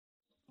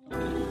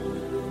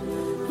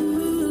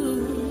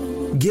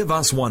Give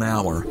us 1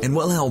 hour and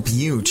we'll help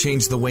you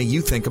change the way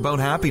you think about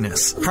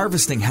happiness.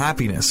 Harvesting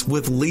Happiness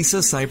with Lisa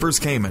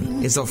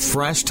Cypers-Kamen is a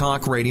fresh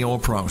talk radio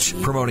approach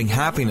promoting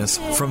happiness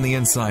from the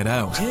inside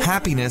out.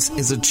 Happiness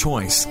is a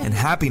choice, and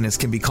happiness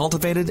can be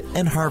cultivated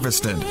and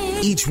harvested.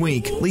 Each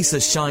week,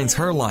 Lisa shines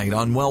her light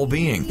on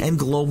well-being and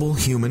global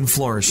human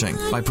flourishing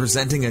by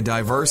presenting a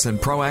diverse and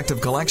proactive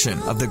collection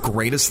of the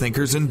greatest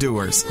thinkers and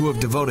doers who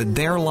have devoted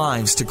their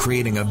lives to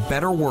creating a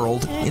better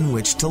world in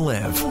which to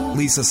live.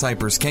 Lisa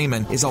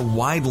Cypers-Kamen is a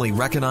widely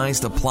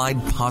recognized applied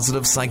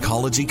positive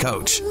psychology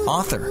coach,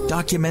 author,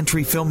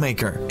 documentary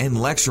filmmaker, and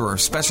lecturer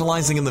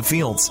specializing in the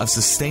fields of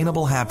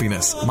sustainable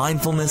happiness,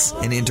 mindfulness,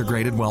 and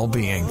integrated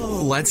well-being.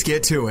 Let's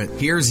get to it.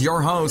 Here's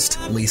your host,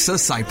 Lisa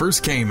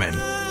Cypers-Kamen.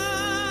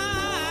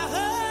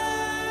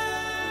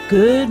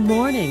 Good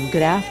morning,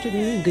 good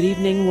afternoon, good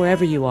evening,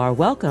 wherever you are.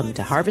 Welcome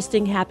to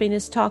Harvesting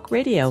Happiness Talk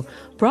Radio,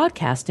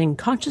 broadcasting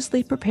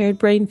consciously prepared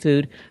brain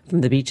food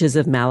from the beaches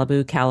of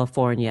Malibu,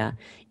 California.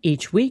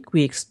 Each week,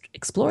 we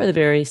explore the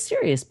very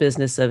serious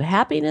business of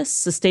happiness,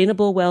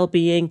 sustainable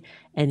well-being,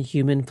 and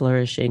human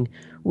flourishing.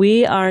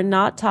 We are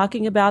not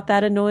talking about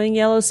that annoying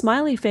yellow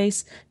smiley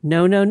face.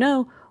 No, no,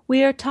 no.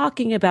 We are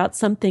talking about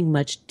something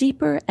much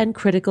deeper and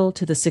critical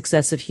to the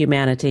success of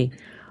humanity.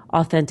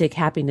 Authentic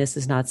happiness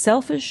is not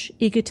selfish,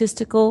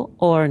 egotistical,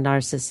 or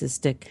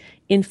narcissistic.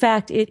 In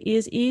fact, it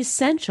is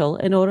essential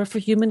in order for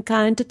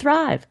humankind to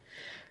thrive.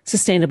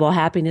 Sustainable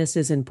happiness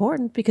is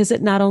important because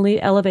it not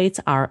only elevates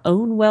our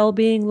own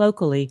well-being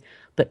locally,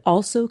 but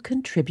also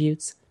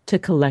contributes to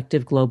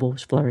collective global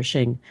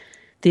flourishing.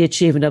 The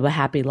achievement of a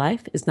happy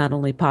life is not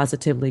only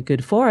positively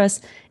good for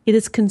us, it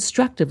is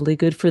constructively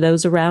good for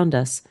those around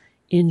us.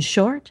 In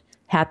short,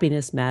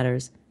 happiness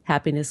matters.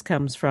 Happiness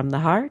comes from the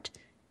heart.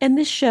 And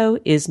this show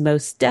is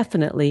most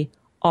definitely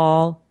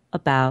all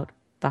about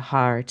the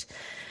heart.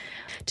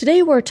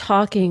 Today we're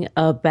talking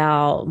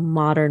about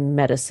modern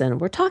medicine.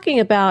 We're talking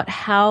about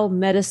how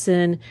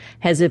medicine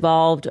has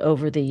evolved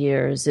over the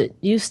years. It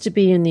used to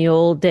be in the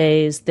old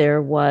days there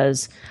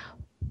was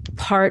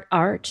part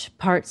art,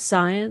 part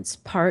science,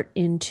 part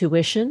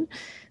intuition.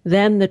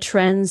 Then the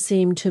trend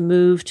seemed to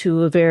move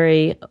to a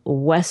very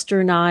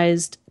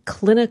westernized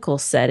clinical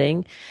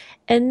setting.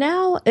 And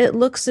now it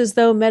looks as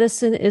though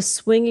medicine is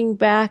swinging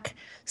back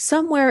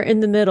somewhere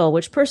in the middle,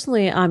 which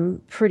personally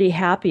I'm pretty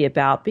happy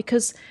about,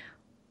 because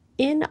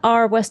in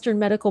our Western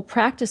medical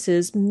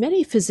practices,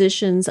 many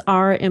physicians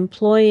are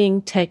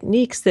employing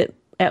techniques that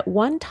at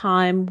one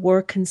time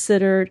were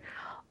considered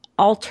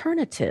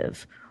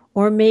alternative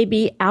or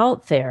maybe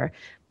out there.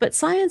 But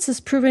science is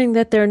proving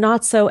that they're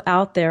not so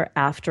out there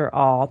after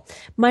all.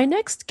 My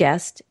next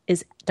guest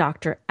is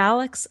Dr.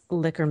 Alex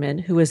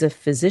Lickerman, who is a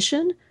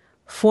physician,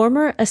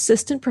 former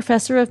assistant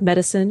professor of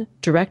medicine,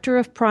 director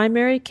of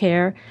primary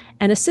care,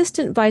 and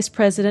assistant vice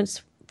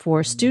president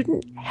for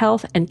student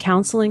health and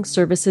counseling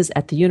services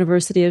at the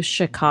University of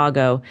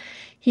Chicago.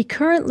 He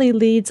currently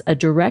leads a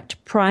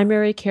direct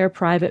primary care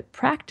private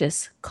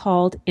practice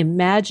called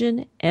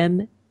Imagine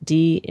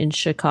MD in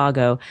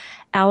Chicago.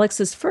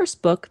 Alex's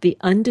first book, The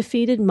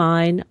Undefeated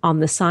Mind on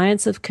the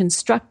Science of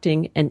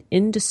Constructing an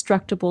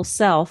Indestructible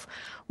Self,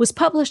 was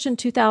published in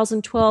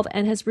 2012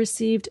 and has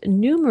received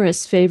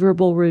numerous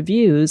favorable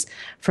reviews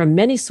from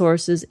many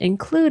sources,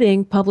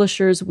 including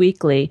Publishers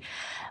Weekly.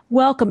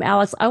 Welcome,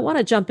 Alex. I want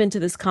to jump into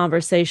this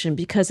conversation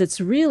because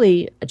it's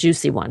really a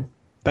juicy one.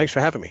 Thanks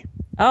for having me.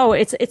 Oh,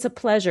 it's a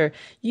pleasure.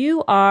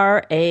 You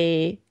are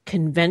a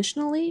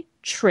conventionally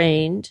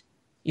trained,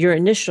 your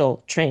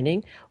initial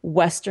training,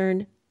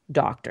 Western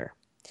doctor.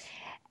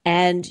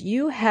 And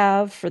you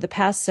have, for the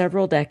past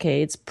several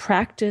decades,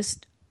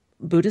 practiced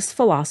Buddhist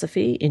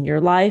philosophy in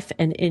your life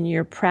and in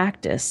your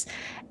practice.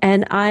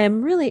 And I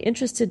am really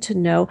interested to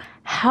know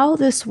how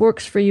this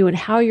works for you and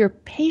how your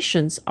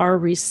patients are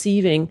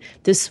receiving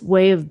this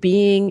way of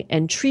being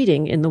and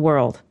treating in the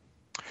world.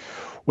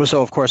 Well,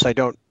 so of course I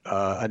don't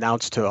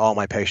announce to all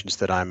my patients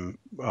that I'm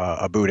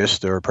a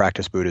Buddhist or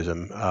practice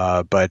Buddhism,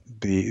 but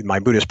my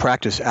Buddhist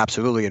practice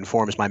absolutely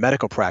informs my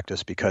medical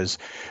practice because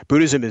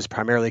Buddhism is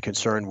primarily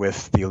concerned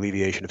with the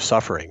alleviation of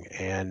suffering.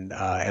 And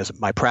as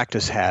my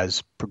practice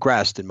has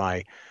progressed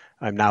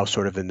I'm now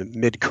sort of in the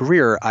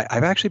mid-career,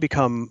 I've actually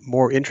become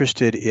more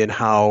interested in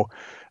how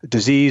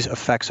disease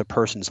affects a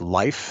person's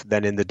life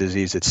than in the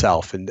disease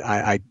itself. And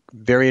I'm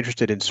very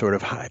interested in sort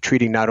of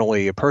treating not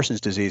only a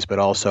person's disease, but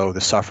also the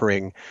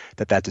suffering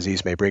that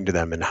disease may bring to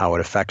them and how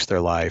it affects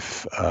their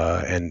life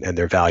and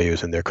their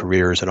values and their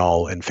careers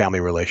and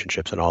family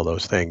relationships and all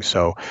those things.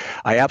 So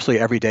I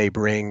absolutely every day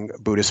bring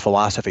Buddhist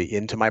philosophy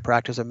into my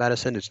practice of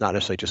medicine. It's not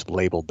necessarily just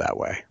labeled that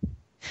way.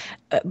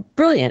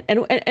 Brilliant.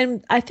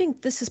 And I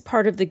think this is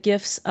part of the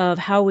gifts of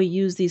how we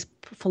use these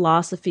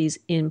philosophies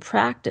in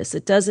practice.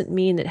 It doesn't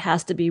mean it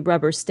has to be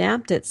rubber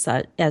stamped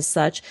as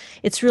such.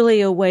 It's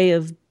really a way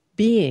of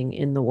being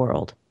in the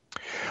world.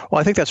 Well,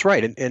 I think that's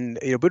right, and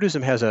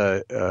Buddhism has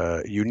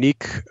a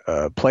unique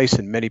place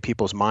in many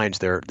people's minds.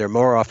 They're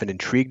more often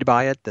intrigued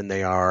by it than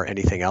they are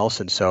anything else,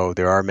 and so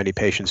there are many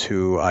patients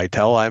who I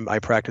tell I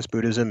practice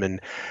Buddhism,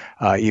 and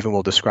even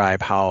will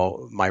describe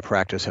how my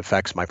practice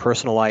affects my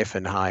personal life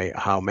and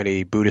how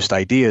many Buddhist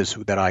ideas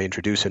that I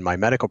introduce in my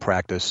medical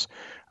practice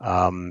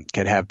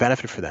can have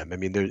benefit for them. I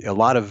mean, there's a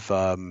lot of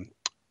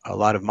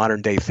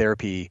modern day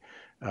therapy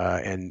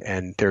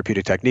and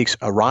therapeutic techniques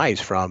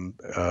arise from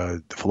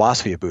the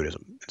philosophy of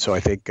Buddhism. So I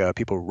think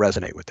people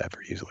resonate with that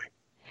very easily.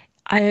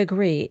 I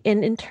agree.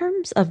 And in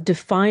terms of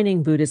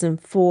defining Buddhism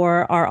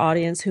for our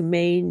audience who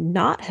may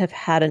not have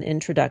had an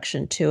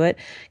introduction to it,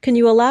 can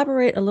you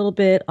elaborate a little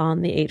bit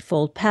on the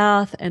Eightfold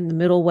Path and the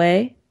Middle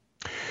Way?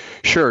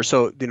 Sure.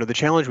 So, the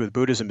challenge with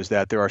Buddhism is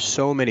that there are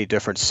so many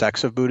different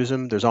sects of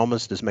Buddhism. There's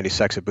almost as many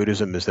sects of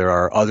Buddhism as there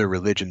are other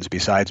religions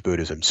besides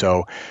Buddhism.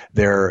 So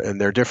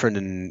they're different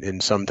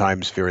in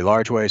sometimes very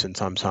large ways and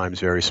sometimes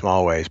very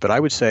small ways. But I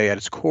would say at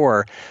its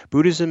core,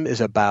 Buddhism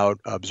is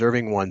about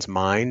observing one's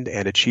mind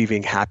and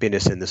achieving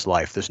happiness in this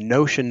life. This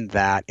notion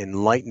that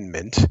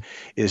enlightenment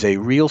is a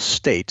real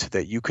state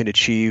that you can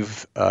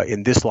achieve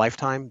in this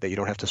lifetime, that you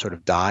don't have to sort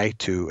of die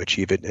to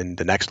achieve it in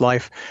the next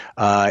life,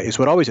 is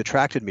what always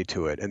attracted me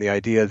to it. And the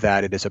idea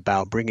that it is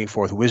about bringing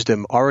forth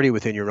wisdom already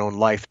within your own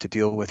life to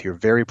deal with your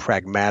very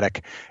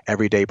pragmatic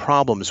everyday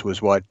problems was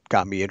what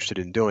got me interested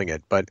in doing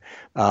it. But,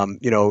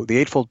 the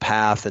Eightfold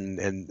Path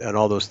and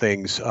all those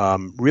things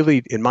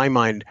really, in my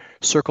mind,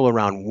 circle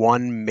around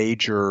one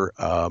major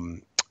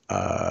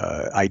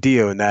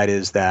idea, and that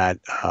is that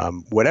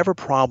whatever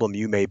problem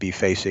you may be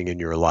facing in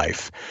your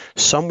life,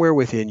 somewhere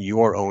within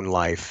your own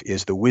life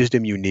is the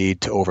wisdom you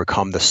need to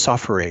overcome the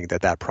suffering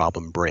that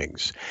problem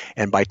brings.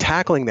 And by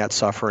tackling that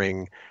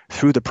suffering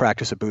through the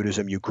practice of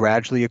Buddhism, you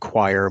gradually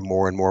acquire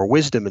more and more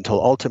wisdom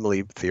until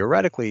ultimately,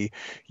 theoretically,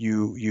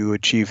 you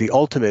achieve the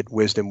ultimate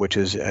wisdom, which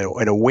is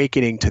an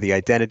awakening to the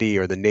identity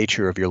or the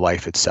nature of your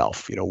life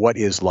itself. What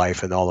is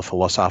life, and all the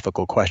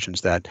philosophical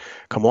questions that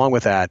come along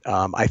with that,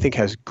 I think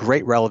has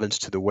great relevance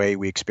to the way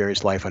we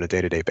experience life on a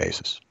day-to-day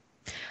basis.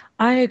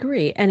 I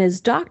agree. And as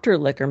Dr.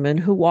 Lickerman,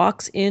 who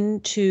walks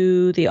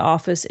into the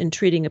office in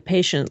treating a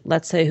patient,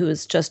 let's say who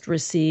has just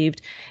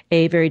received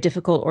a very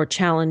difficult or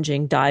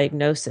challenging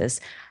diagnosis,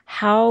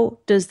 how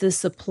does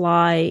this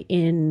apply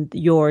in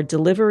your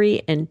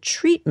delivery and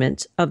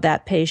treatment of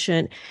that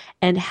patient?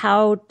 And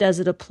how does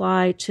it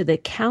apply to the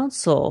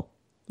counsel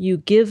you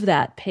give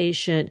that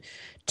patient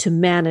to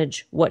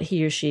manage what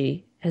he or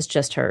she has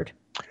just heard?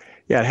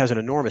 Yeah, it has an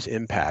enormous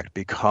impact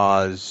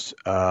because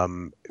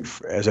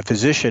as a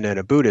physician and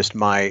a Buddhist,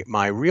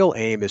 my real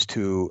aim is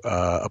to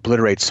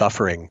obliterate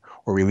suffering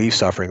or relieve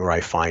suffering where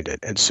I find it.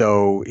 And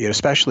so,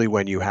 especially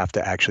when you have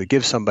to actually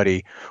give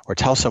somebody or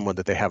tell someone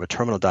that they have a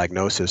terminal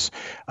diagnosis,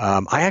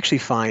 I actually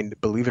find,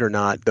 believe it or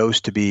not,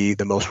 those to be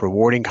the most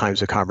rewarding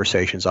kinds of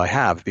conversations I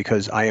have,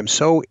 because I am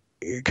so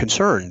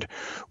concerned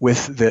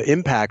with the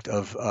impact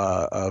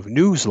of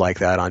news like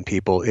that on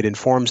people. It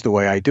informs the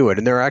way I do it.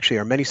 And there actually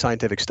are many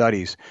scientific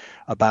studies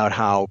about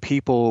how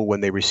people,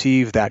 when they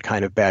receive that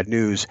kind of bad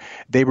news,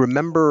 they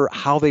remember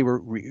how they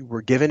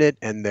were given it,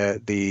 and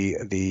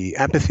the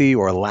empathy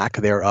or lack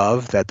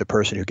thereof that the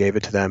person who gave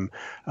it to them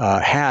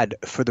had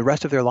for the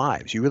rest of their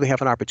lives. You really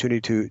have an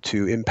opportunity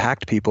to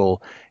impact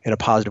people in a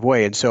positive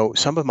way. And so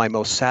some of my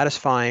most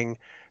satisfying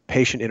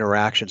patient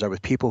interactions are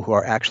with people who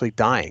are actually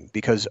dying,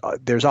 because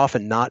there's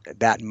often not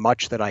that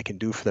much that I can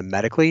do for them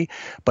medically,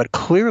 but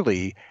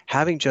clearly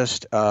having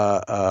just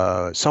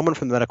someone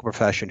from the medical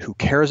profession who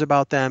cares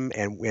about them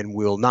and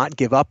will not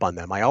give up on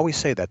them. I always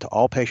say that to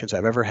all patients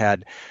I've ever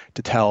had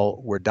to tell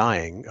we're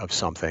dying of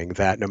something,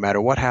 that no matter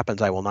what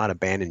happens, I will not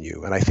abandon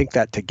you. And I think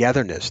that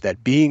togetherness,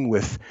 that being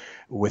with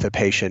a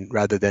patient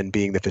rather than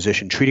being the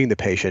physician treating the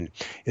patient,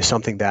 is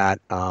something that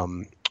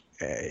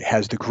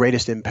has the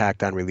greatest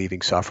impact on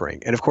relieving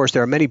suffering. And of course,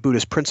 there are many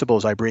Buddhist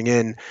principles I bring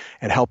in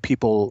and help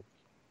people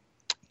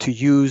to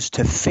use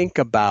to think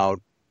about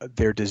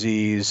their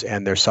disease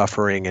and their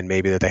suffering, and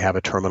maybe that they have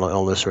a terminal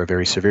illness or a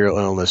very severe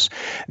illness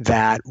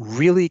that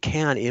really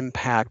can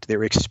impact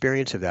their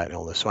experience of that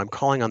illness. So I'm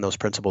calling on those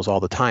principles all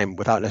the time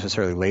without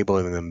necessarily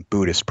labeling them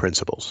Buddhist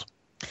principles.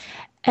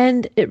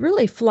 And it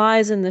really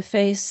flies in the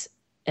face,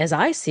 as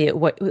I see it,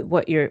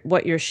 what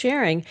you're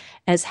sharing,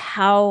 as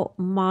how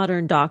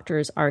modern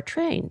doctors are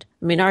trained.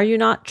 I mean, are you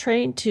not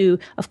trained to,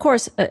 of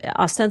course,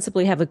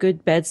 ostensibly have a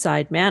good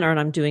bedside manner, and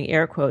I'm doing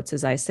air quotes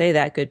as I say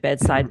that, good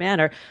bedside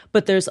manner,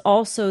 but there's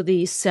also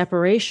the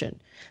separation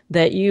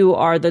that you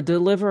are the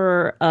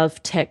deliverer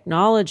of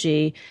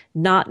technology,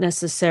 not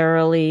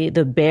necessarily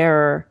the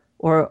bearer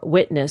or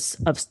witness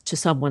to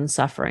someone's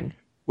suffering.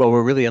 Well,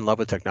 we're really in love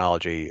with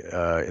technology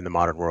in the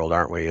modern world,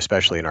 aren't we?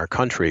 Especially in our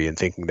country, and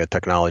thinking that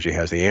technology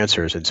has the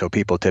answers. And so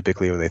people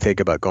typically, when they think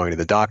about going to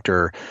the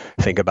doctor,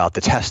 think about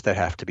the tests that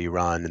have to be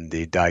run and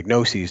the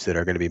diagnoses that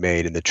are going to be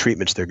made and the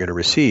treatments they're going to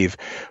receive.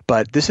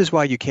 But this is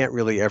why you can't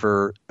really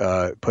ever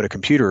put a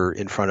computer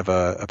in front of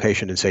a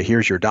patient and say,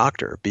 here's your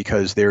doctor,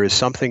 because there is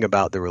something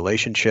about the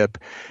relationship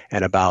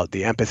and about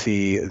the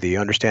empathy, the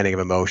understanding of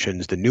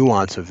emotions, the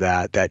nuance of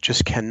that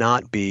just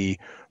cannot be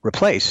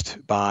replaced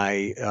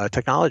by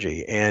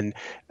technology. And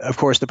of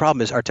course, the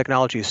problem is our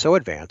technology is so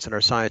advanced and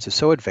our science is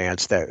so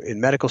advanced that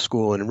in medical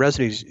school and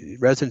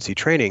residency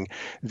training,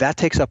 that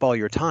takes up all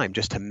your time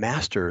just to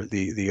master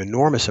the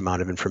enormous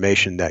amount of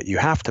information that you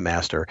have to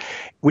master,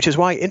 which is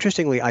why,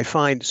 interestingly, I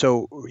find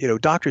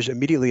doctors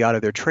immediately out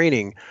of their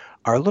training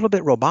are a little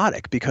bit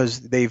robotic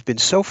because they've been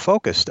so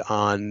focused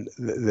on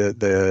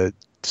the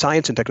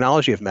science and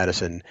technology of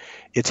medicine.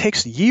 It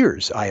takes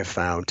years, I have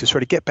found, to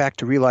sort of get back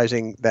to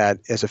realizing that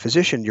as a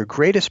physician, your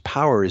greatest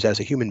power is as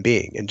a human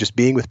being and just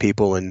being with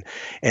people, and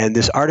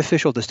this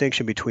artificial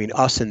distinction between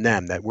us and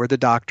them, that we're the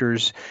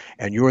doctors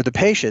and you're the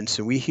patients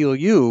and we heal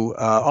you.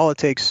 All it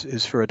takes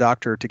is for a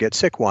doctor to get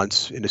sick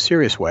once in a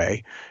serious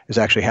way, has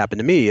actually happened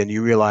to me, and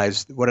you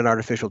realize what an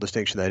artificial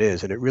distinction that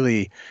is. And it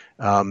really,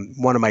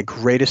 one of my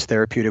greatest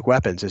therapeutic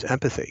weapons is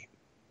empathy.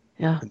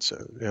 Yeah. And so,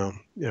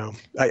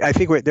 I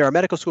think there are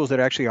medical schools that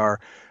actually are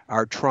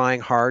trying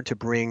hard to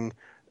bring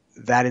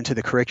that into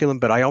the curriculum,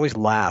 but I always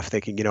laugh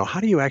thinking, how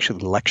do you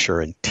actually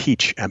lecture and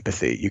teach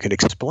empathy? You can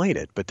explain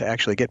it, but to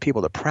actually get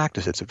people to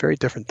practice it's a very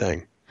different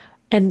thing.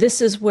 And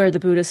this is where the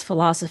Buddhist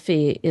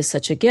philosophy is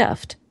such a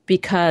gift,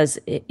 because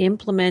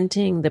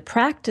implementing the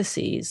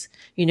practices,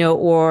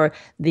 or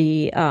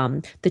the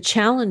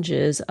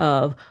challenges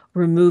of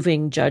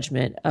removing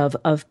judgment,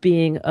 of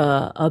being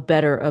a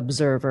better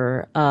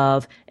observer,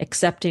 of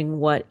accepting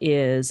what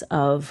is,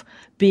 of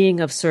being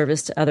of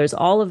service to others,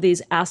 all of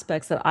these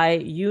aspects that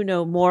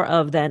more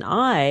of than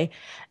I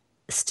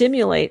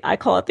stimulate, I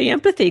call it the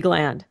empathy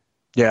gland.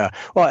 Yeah,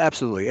 well,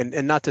 absolutely.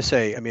 And not to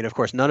say, of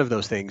course, none of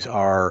those things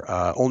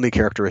are only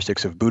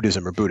characteristics of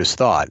Buddhism or Buddhist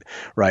thought,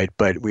 right?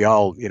 But we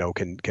all,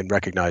 can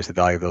recognize the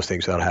value of those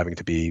things without having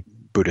to be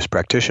Buddhist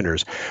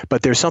practitioners.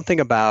 But there's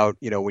something about,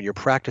 when you're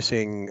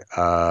practicing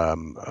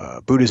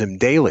Buddhism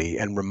daily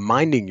and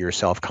reminding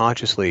yourself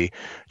consciously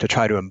to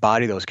try to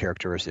embody those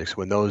characteristics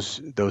when those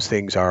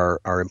things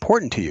are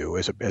important to you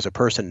as a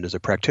person, as a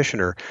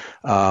practitioner.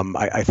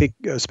 I think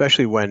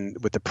especially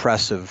with the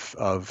press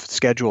of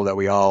schedule that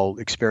we all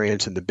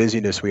experience and the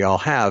busyness we all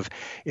have,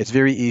 it's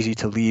very easy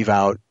to leave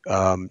out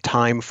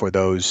time for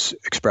those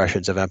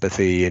expressions of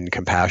empathy and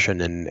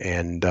compassion.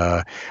 And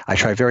I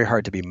try very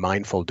hard to be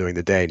mindful during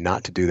the day,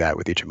 not to do that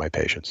with each of my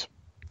patients.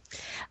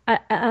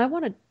 I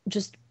want to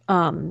just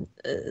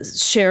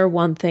share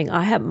one thing.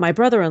 I have my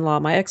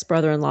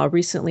ex-brother-in-law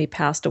recently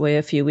passed away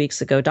a few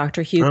weeks ago,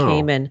 Dr. Hugh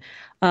Kamen,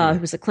 who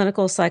was a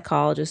clinical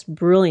psychologist,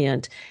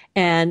 brilliant.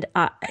 And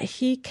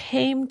he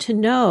came to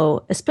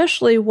know,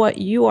 especially what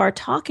you are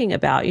talking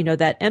about,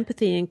 that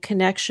empathy and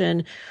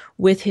connection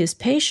with his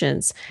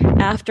patients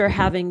after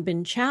having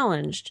been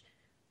challenged,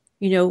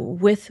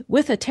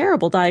 with a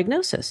terrible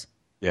diagnosis.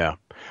 Yeah,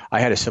 I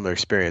had a similar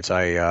experience.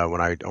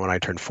 When I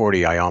turned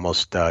 40, I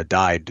almost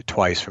died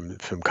twice from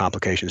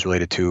complications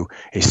related to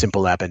a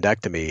simple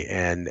appendectomy,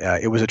 and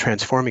it was a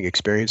transforming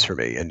experience for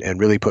me, and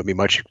really put me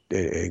much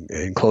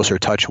in closer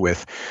touch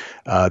with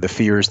the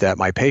fears that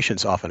my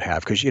patients often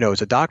have. Because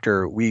as a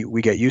doctor,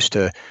 we get used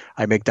to,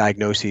 I make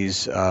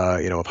diagnoses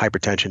of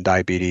hypertension,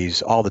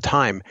 diabetes all the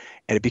time,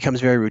 and it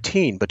becomes very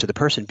routine. But to the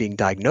person being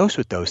diagnosed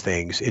with those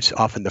things, it's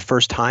often the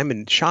first time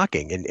and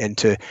shocking. And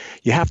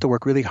you have to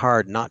work really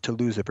hard not to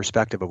lose the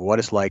perspective of what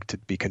it's like to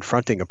be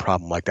confronting a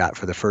problem like that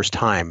for the first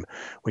time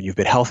when you've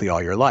been healthy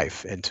all your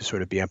life. And to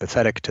sort of be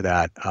empathetic to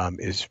that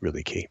is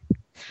really key.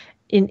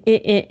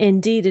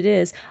 Indeed, it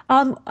is.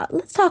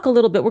 Let's talk a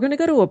little bit. We're going to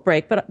go to a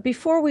break, but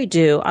before we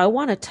do, I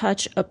want to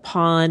touch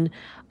upon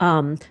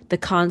the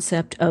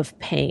concept of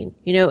pain.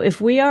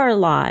 If we are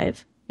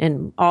alive,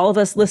 and all of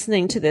us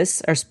listening to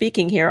this or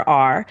speaking here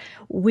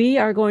we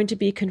are going to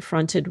be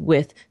confronted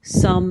with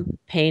some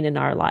pain in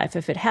our life.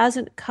 If it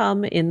hasn't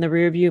come in the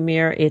rearview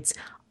mirror, it's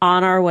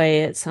on our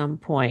way at some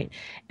point.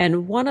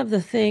 And one of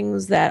the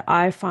things that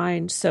I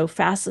find so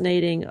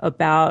fascinating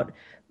about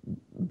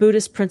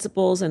Buddhist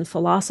principles and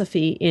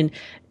philosophy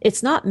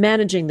it's not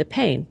managing the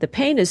pain. The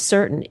pain is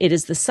certain. It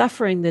is the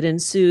suffering that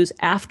ensues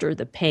after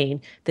the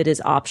pain that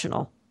is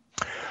optional.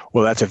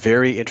 Well, that's a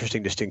very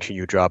interesting distinction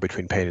you draw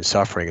between pain and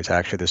suffering. It's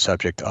actually the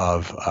subject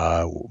of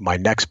my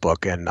next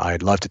book, and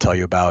I'd love to tell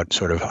you about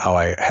sort of how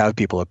I have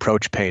people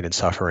approach pain and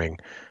suffering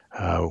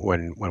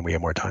when we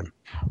have more time.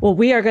 Well,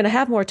 we are going to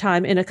have more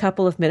time in a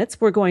couple of minutes.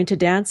 We're going to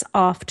dance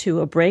off to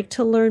a break.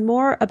 To learn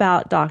more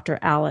about Dr.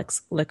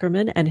 Alex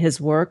Lickerman and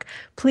his work,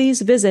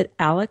 please visit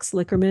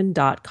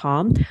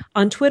alexlickerman.com.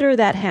 On Twitter,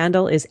 that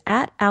handle is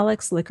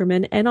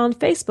 @AlexLickerman, and on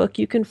Facebook,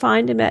 you can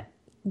find him at,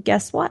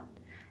 guess what?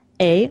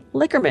 A.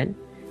 Lickerman.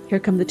 Here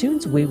come the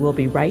tunes. We will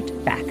be right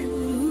back.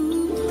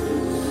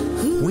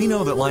 We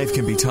know that life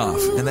can be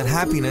tough and that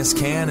happiness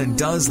can and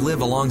does live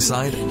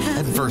alongside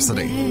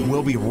adversity.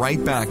 We'll be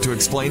right back to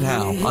explain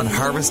how on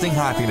Harvesting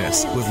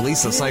Happiness with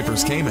Lisa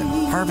Cypers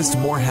Kamen. Harvest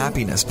more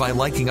happiness by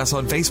liking us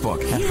on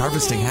Facebook at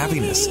Harvesting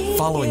Happiness,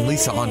 following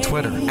Lisa on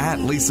Twitter at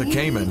Lisa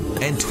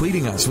Kamen, and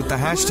tweeting us with the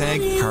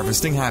hashtag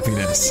Harvesting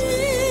Happiness.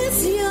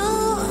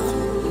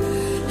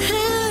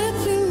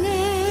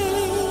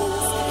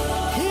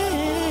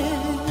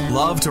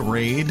 Love to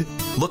read?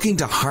 Looking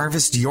to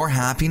harvest your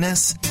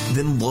happiness?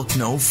 Then look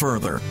no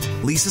further.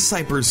 Lisa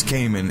Cypers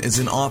Kamen is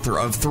an author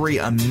of 3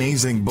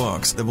 amazing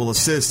books that will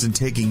assist in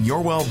taking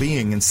your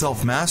well-being and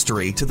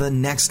self-mastery to the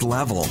next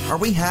level. Are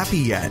we happy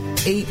yet?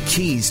 8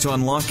 Keys to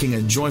Unlocking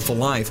a Joyful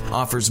Life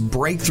offers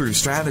breakthrough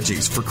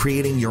strategies for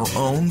creating your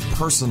own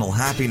personal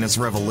happiness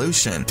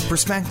revolution.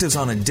 Perspectives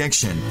on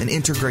Addiction, an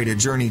integrated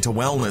journey to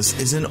wellness,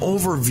 is an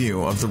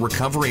overview of the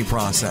recovery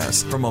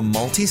process from a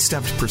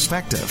multi-stepped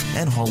perspective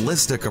and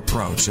holistic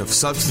approach of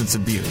substance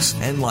abuse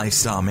and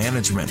lifestyle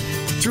management.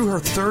 Through her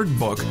 3rd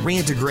book,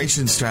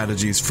 Reintegration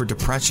Strategies for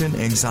Depression,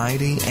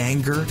 Anxiety,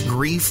 Anger,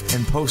 Grief,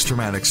 and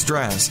Post-Traumatic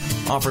Stress,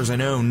 offers a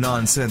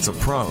no-nonsense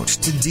approach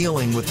to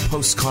dealing with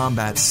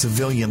post-combat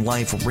civilian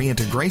life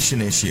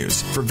reintegration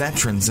issues for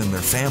veterans and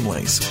their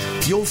families.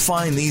 You'll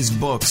find these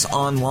books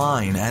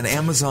online at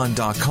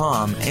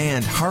Amazon.com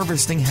and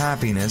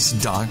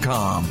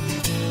HarvestingHappiness.com.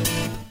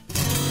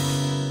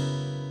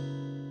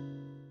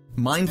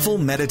 Mindful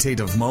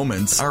meditative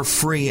moments are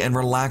free and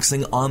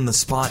relaxing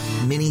on-the-spot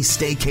mini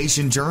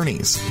staycation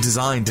journeys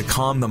designed to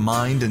calm the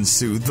mind and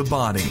soothe the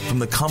body from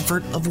the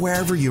comfort of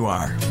wherever you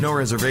are. No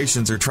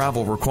reservations or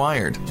travel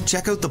required.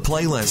 Check out the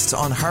playlists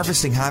on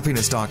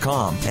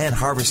HarvestingHappiness.com and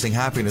Harvesting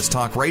Happiness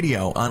Talk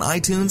Radio on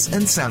iTunes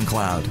and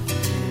SoundCloud.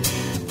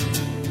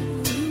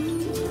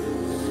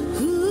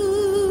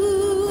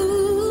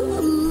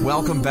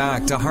 Welcome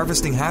back to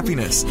Harvesting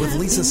Happiness with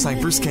Lisa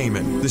Cypers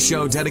Kamen, the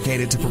show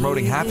dedicated to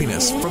promoting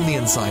happiness from the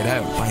inside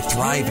out by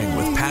thriving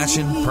with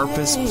passion,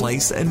 purpose,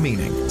 place, and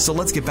meaning. So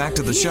let's get back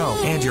to the show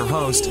and your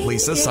host,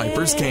 Lisa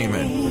Cypers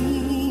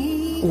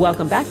Kamen.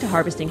 Welcome back to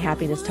Harvesting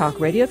Happiness Talk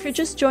Radio. If you're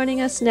just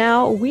joining us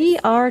now, we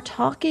are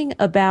talking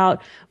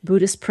about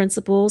Buddhist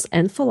principles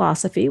and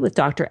philosophy with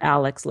Dr.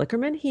 Alex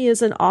Lickerman. He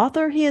is an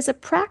author. He is a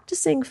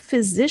practicing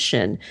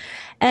physician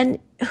and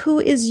who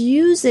is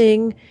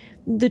using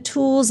the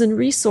tools and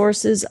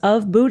resources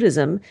of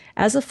Buddhism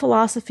as a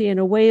philosophy and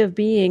a way of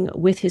being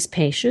with his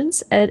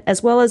patients,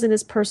 as well as in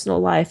his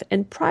personal life.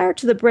 And prior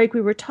to the break,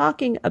 we were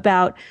talking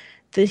about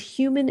the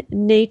human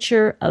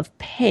nature of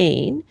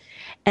pain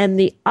and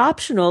the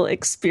optional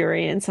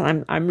experience,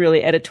 and I'm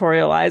really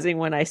editorializing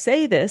when I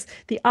say this,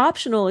 the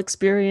optional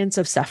experience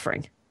of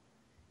suffering.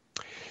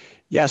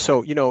 Yeah,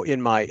 so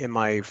in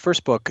my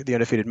first book, The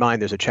Undefeated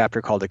Mind, there's a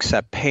chapter called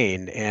Accept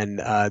Pain, and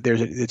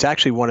it's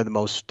actually one of the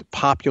most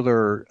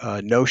popular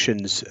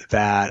notions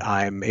that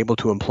I'm able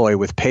to employ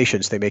with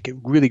patients. They make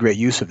really great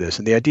use of this,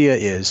 and the idea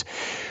is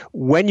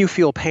when you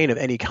feel pain of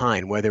any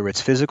kind, whether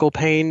it's physical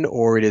pain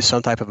or it is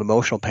some type of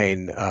emotional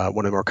pain,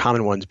 one of the more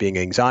common ones being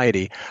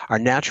anxiety, our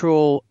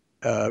natural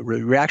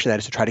reaction to that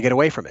is to try to get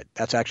away from it.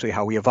 That's actually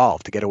how we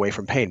evolved, to get away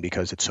from pain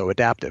because it's so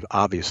adaptive,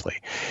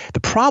 obviously. The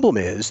problem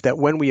is that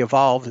when we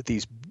evolved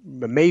these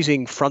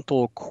amazing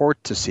frontal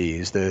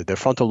cortices, the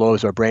frontal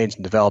lobes of our brains,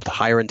 and developed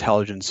higher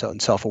intelligence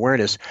and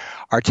self-awareness,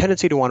 our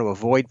tendency to want to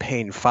avoid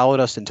pain followed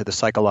us into the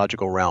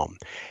psychological realm.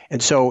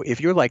 And so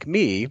if you're like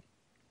me,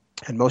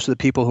 and most of the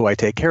people who I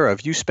take care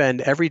of, you spend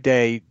every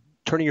day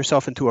turning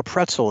yourself into a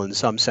pretzel in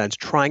some sense,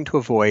 trying to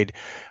avoid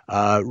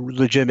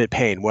legitimate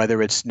pain, whether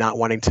it's not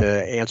wanting to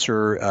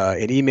answer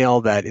an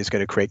email that is going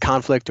to create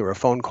conflict or a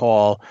phone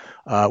call,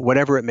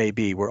 whatever it may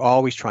be. We're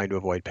always trying to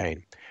avoid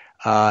pain.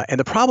 And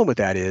the problem with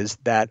that is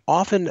that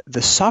often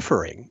the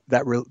suffering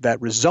that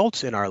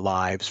results in our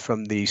lives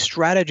from the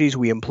strategies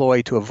we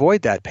employ to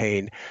avoid that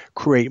pain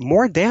create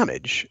more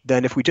damage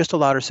than if we just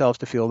allowed ourselves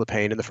to feel the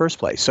pain in the first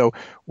place. So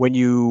when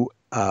you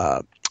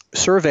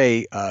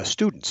survey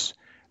students,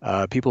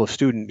 people of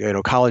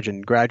college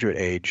and graduate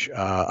age,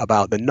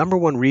 about the number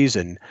one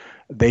reason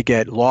they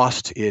get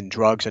lost in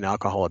drugs and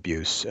alcohol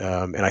abuse.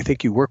 And I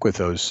think you work with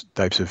those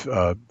types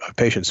of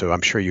patients, so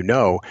I'm sure you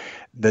know.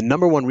 The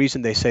number one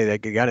reason they say they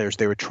got it is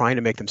they were trying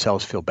to make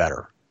themselves feel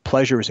better.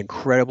 Pleasure is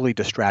incredibly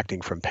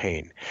distracting from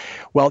pain.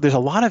 Well, there's a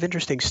lot of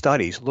interesting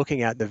studies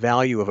looking at the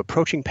value of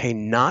approaching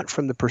pain not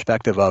from the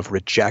perspective of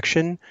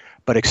rejection,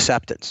 but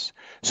acceptance.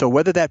 So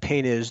whether that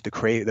pain is the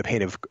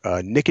pain of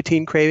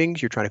nicotine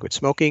cravings, you're trying to quit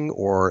smoking,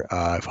 or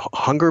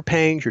hunger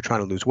pangs, you're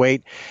trying to lose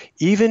weight,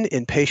 even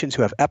in patients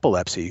who have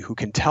epilepsy, who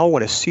can tell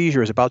when a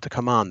seizure is about to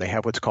come on, they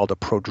have what's called a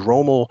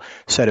prodromal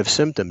set of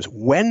symptoms.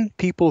 When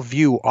people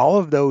view all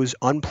of those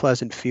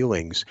unpleasant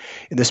feelings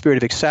in the spirit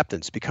of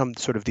acceptance, become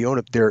sort of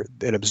they're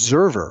an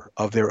observer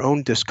of their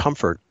own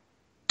discomfort,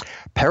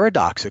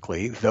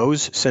 paradoxically,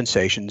 those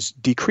sensations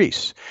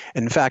decrease.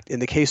 And in fact, in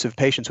the case of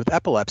patients with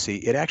epilepsy,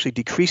 it actually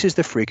decreases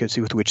the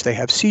frequency with which they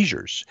have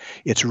seizures.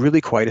 It's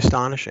really quite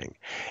astonishing.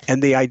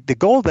 And the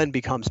goal then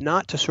becomes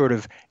not to sort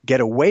of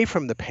get away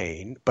from the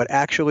pain, but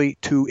actually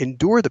to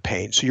endure the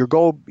pain. So your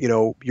goal,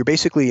 you're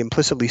basically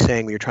implicitly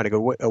saying when you're trying to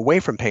go away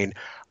from pain,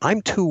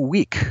 I'm too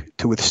weak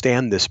to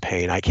withstand this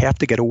pain. I have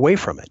to get away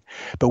from it.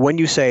 But when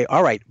you say,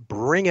 all right,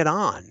 bring it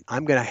on,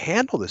 I'm going to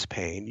handle this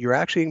pain, you're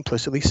actually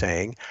implicitly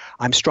saying,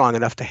 I'm strong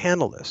enough to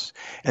handle this.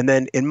 And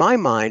then in my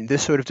mind,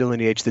 this sort of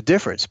delineates the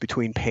difference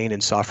between pain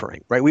and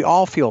suffering, right? We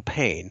all feel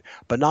pain,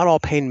 but not all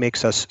pain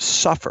makes us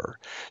suffer.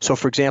 So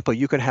for example,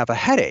 you can have a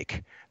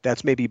headache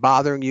that's maybe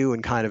bothering you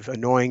and kind of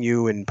annoying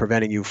you and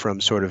preventing you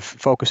from sort of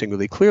focusing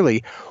really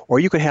clearly, or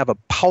you could have a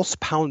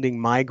pulse-pounding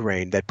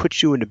migraine that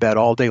puts you into bed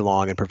all day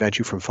long and prevents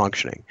you from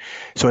functioning.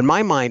 So in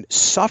my mind,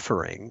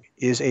 suffering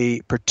is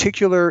a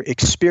particular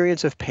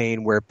experience of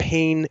pain where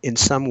pain in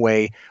some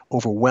way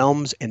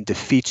overwhelms and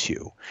defeats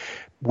you.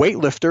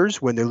 Weightlifters,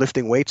 when they're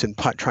lifting weights and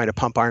trying to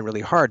pump iron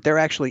really hard, they're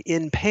actually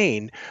in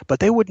pain, but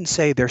they wouldn't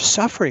say they're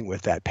suffering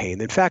with that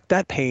pain. In fact,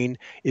 that pain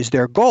is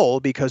their goal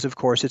because, of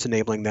course, it's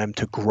enabling them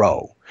to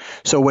grow.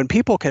 So when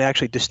people can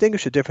actually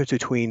distinguish the difference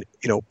between,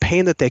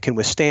 pain that they can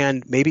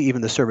withstand, maybe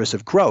even the service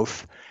of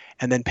growth,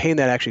 and then pain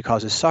that actually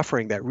causes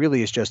suffering that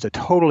really is just a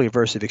totally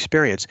aversive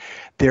experience,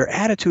 their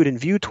attitude and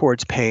view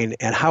towards pain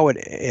and how it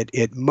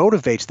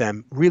motivates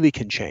them really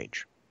can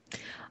change.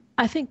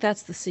 I think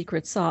that's the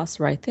secret sauce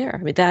right there.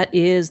 I mean, that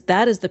is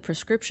the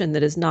prescription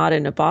that is not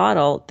in a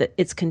bottle, that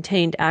it's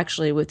contained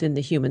actually within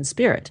the human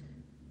spirit.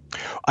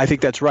 I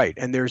think that's right.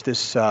 And there's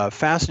this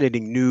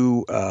fascinating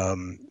new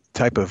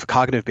type of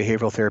cognitive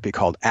behavioral therapy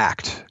called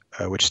ACT,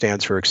 which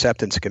stands for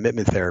Acceptance and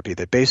Commitment Therapy,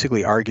 that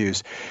basically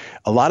argues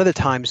a lot of the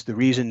times the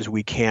reasons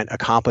we can't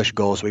accomplish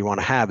goals we want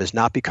to have is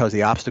not because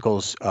the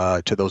obstacles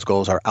to those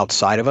goals are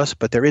outside of us,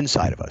 but they're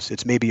inside of us.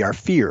 It's maybe our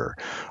fear,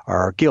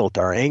 our guilt,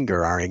 our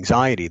anger, our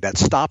anxiety that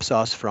stops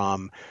us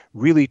from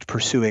really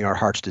pursuing our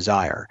heart's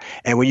desire.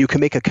 And when you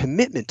can make a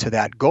commitment to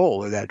that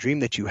goal or that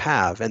dream that you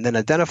have, and then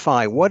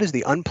identify what is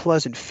the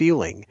unpleasant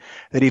feeling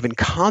that even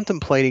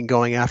contemplating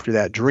going after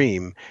that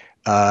dream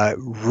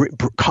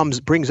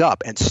brings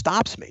up and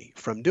stops me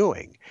from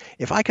doing.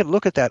 If I could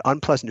look at that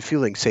unpleasant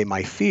feeling, say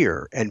my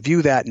fear, and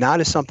view that not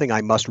as something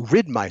I must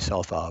rid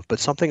myself of, but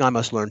something I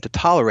must learn to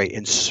tolerate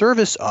in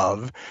service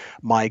of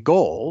my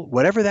goal,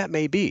 whatever that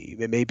may be.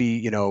 It may be,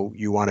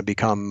 you want to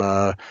become,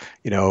 a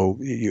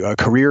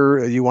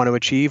career you want to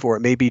achieve, or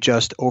it may be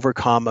just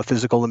overcome a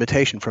physical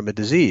limitation from a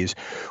disease.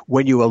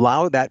 When you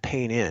allow that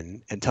pain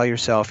in and tell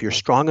yourself you're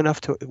strong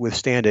enough to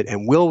withstand it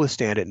and will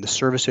withstand it in the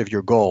service of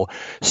your goal,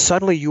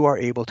 suddenly you are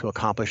able to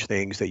accomplish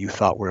things that you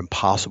thought were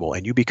impossible,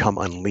 and you become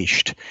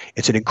unleashed.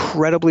 It's an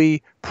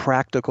incredibly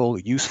practical,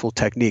 useful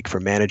technique for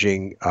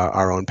managing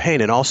our own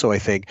pain, and also I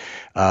think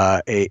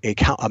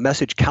a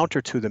message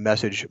counter to the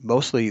message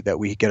mostly that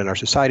we get in our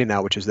society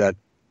now, which is that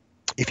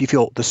if you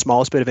feel the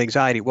smallest bit of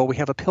anxiety, well, we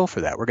have a pill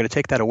for that. We're going to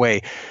take that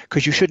away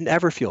because you shouldn't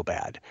ever feel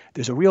bad.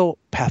 There's a real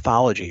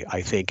pathology,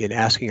 I think, in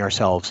asking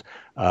ourselves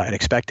and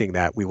expecting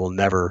that we will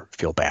never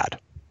feel bad.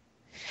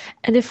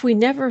 And if we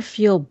never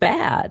feel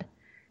bad,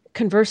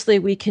 conversely,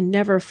 we can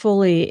never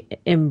fully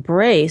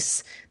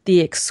embrace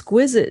the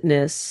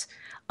exquisiteness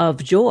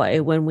of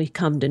joy when we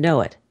come to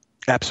know it.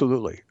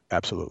 Absolutely.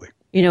 Absolutely.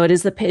 It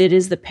is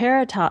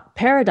the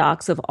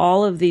paradox of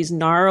all of these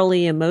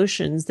gnarly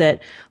emotions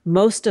that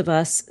most of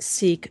us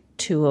seek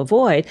to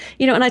avoid.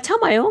 And I tell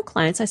my own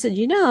clients, I said,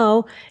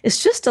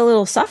 it's just a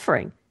little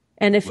suffering.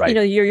 And if, right.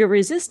 Your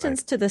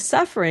resistance to the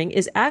suffering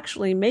is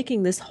actually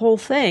making this whole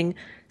thing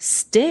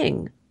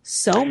sting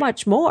so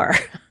much more.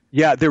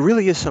 Yeah, there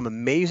really is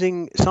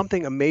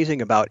something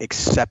amazing about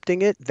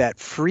accepting it that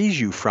frees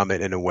you from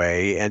it in a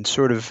way and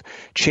sort of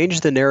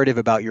changes the narrative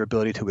about your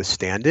ability to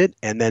withstand it,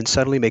 and then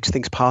suddenly makes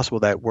things possible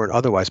that weren't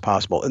otherwise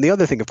possible. And the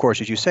other thing, of course,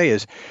 as you say,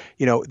 is,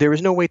 there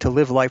is no way to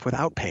live life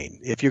without pain.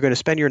 If you're going to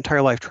spend your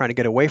entire life trying to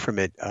get away from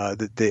it,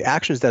 the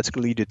actions that's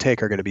going to lead you to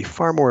take are going to be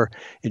far more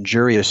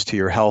injurious to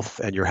your health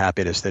and your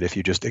happiness than if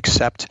you just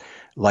accept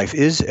life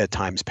is at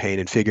times pain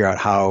and figure out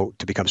how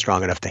to become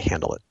strong enough to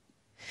handle it.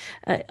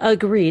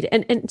 Agreed.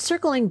 And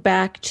circling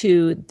back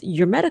to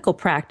your medical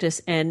practice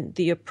and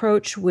the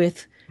approach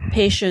with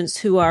patients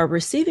who are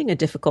receiving a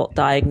difficult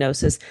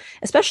diagnosis,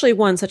 especially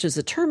one such as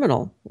a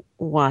terminal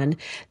one,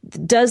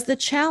 does the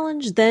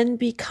challenge then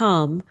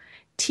become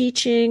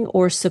teaching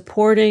or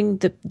supporting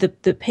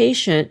the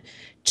patient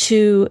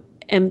to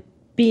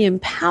be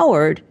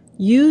empowered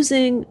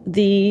using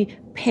the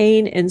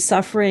pain and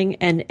suffering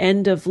and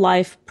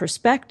end-of-life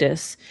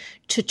perspectives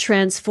to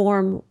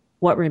transform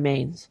what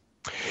remains?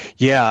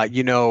 Yeah,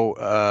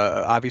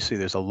 obviously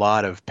there's a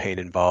lot of pain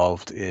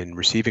involved in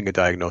receiving a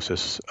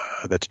diagnosis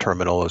that's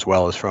terminal, as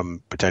well as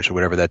from potentially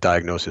whatever that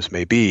diagnosis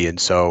may be. And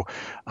so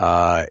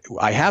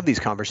I have these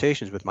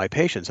conversations with my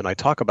patients, and I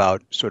talk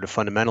about sort of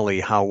fundamentally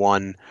how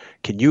one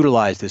can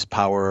utilize this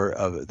power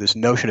of this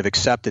notion of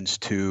acceptance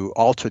to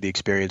alter the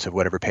experience of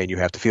whatever pain you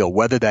have to feel,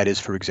 whether that is,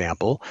 for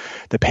example,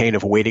 the pain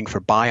of waiting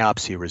for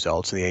biopsy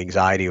results and the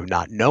anxiety of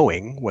not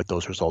knowing what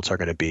those results are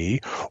going to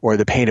be, or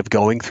the pain of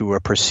going through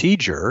a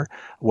procedure,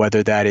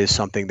 whether that is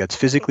something that's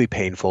physically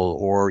painful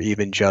or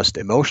even just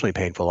emotionally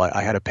painful.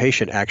 I had a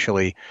patient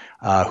actually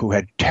who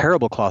had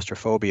terrible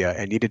claustrophobia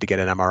and needed to get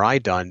an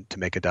MRI done to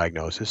make a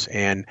diagnosis.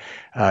 And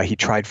he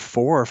tried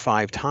 4 or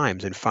 5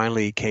 times and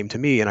finally came to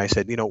me, and I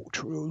said,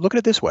 look at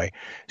it this way.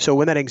 So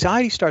when that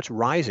anxiety starts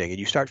rising and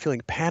you start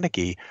feeling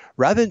panicky,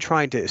 rather than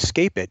trying to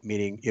escape it,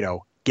 meaning,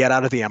 get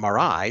out of the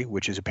MRI,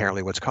 which is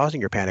apparently what's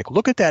causing your panic,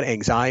 look at that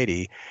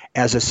anxiety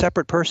as a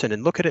separate person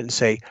and look at it and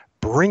say,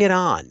 bring it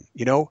on.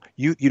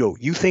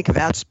 You think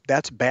that's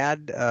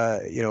bad,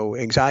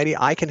 anxiety.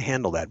 I can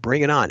handle that.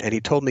 Bring it on. And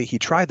he told me he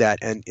tried that,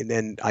 and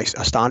then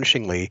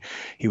astonishingly,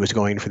 he was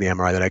going for the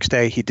MRI the next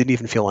day. He didn't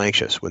even feel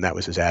anxious when that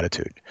was his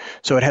attitude.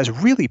 So it has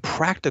really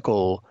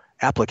practical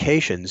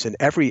applications in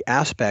every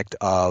aspect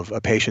of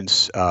a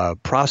patient's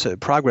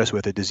progress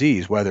with a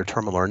disease, whether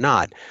terminal or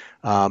not.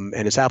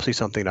 And it's absolutely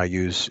something I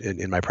use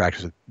in my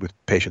practice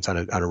with patients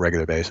on a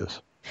regular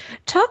basis.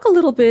 Talk a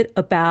little bit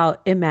about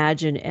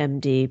Imagine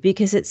MD,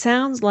 because it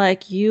sounds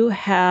like you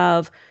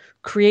have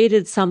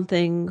created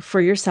something for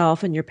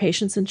yourself and your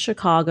patients in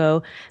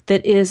Chicago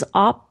that is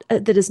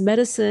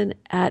medicine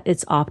at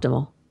its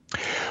optimal.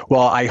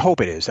 Well, I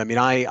hope it is. I mean,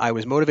 I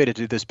was motivated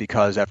to do this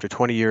because after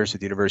 20 years at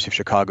the University of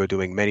Chicago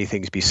doing many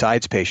things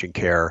besides patient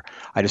care,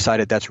 I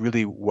decided that's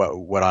really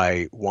what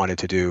I wanted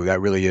to do. That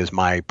really is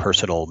my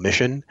personal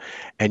mission.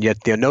 And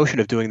yet the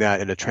notion of doing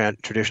that in a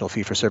traditional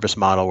fee-for-service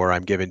model where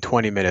I'm given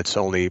 20 minutes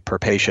only per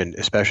patient,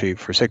 especially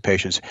for sick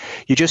patients,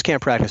 you just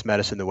can't practice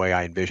medicine the way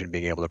I envision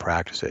being able to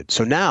practice it.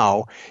 So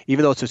now,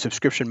 even though it's a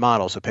subscription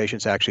model, so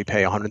patients actually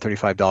pay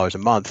 $135 a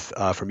month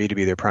for me to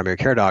be their primary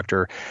care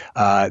doctor,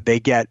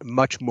 they get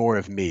much more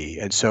of me.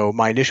 And so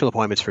my initial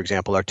appointments, for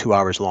example, are 2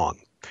 hours long.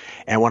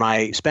 And when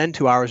I spend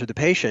 2 hours with the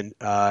patient,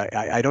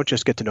 I don't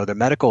just get to know their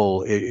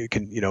medical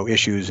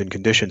issues and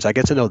conditions. I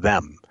get to know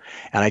them.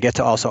 And I get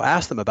to also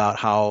ask them about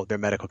how their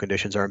medical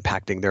conditions are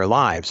impacting their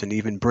lives, and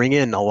even bring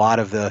in a lot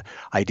of the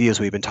ideas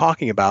we've been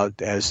talking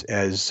about as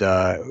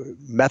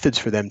methods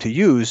for them to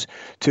use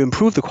to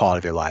improve the quality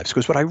of their lives.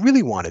 Because what I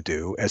really want to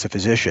do as a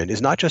physician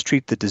is not just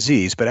treat the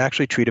disease, but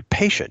actually treat a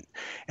patient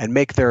and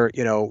make their,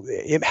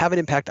 have an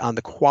impact on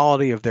the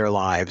quality of their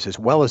lives as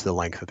well as the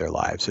length of their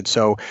lives. And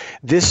so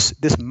this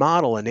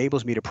model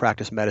enables me to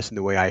practice medicine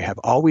the way I have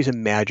always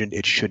imagined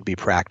it should be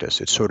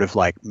practiced. It's sort of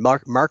like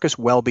Marcus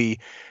Welby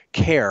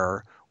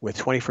care with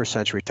 21st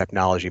century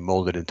technology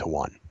molded into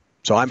one.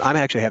 So I'm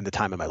actually having the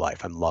time of my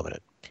life. I'm loving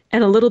it.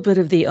 And a little bit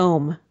of the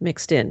Om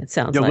mixed in, it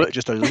sounds like.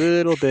 Just a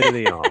little bit of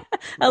the Om.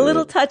 A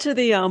little touch of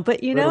the Om. But,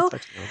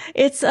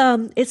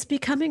 it's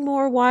becoming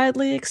more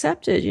widely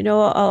accepted.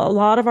 A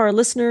lot of our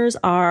listeners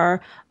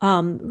are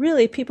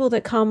really people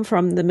that come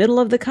from the middle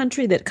of the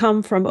country, that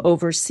come from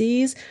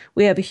overseas.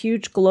 We have a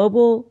huge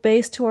global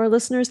base to our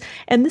listeners.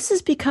 And this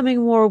is becoming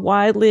more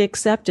widely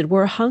accepted.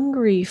 We're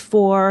hungry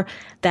for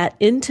that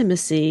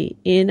intimacy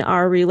in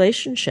our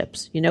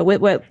relationships,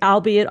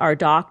 albeit our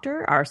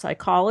doctor, our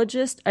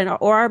psychologist,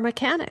 or our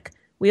mechanic.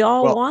 We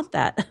all want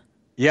that.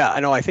 Yeah,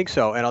 I know. I think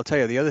so. And I'll tell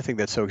you, the other thing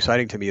that's so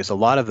exciting to me is a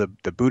lot of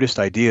the Buddhist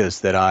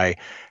ideas that I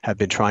have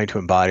been trying to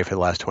embody for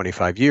the last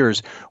 25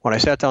 years. When I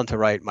sat down to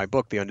write my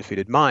book, The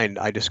Undefeated Mind,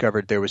 I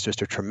discovered there was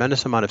just a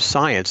tremendous amount of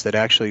science that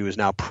actually was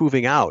now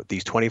proving out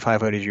these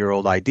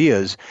 2,500-year-old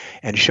ideas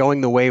and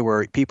showing the way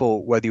where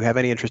people, whether you have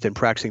any interest in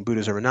practicing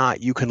Buddhism or not,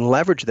 you can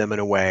leverage them in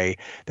a way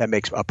that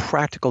makes a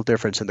practical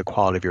difference in the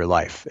quality of your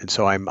life. And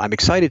so I'm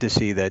excited to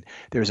see that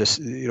there's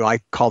I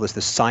call this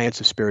the science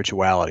of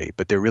spirituality,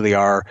 but there really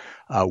are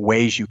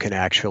ways you can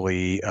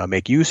actually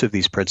make use of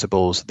these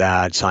principles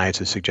that science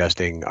is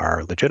suggesting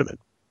are legitimate.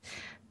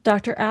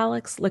 Dr.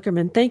 Alex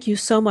Lickerman, thank you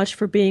so much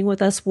for being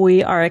with us.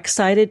 We are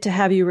excited to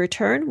have you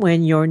return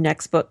when your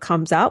next book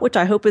comes out, which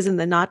I hope is in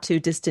the not too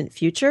distant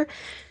future.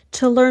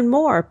 To learn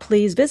more,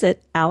 please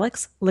visit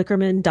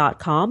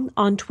alexlickerman.com.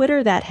 On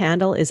Twitter, that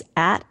handle is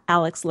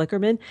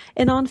 @AlexLickerman.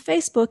 And on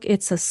Facebook,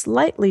 it's a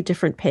slightly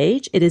different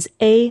page. It is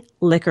A.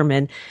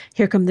 Lickerman.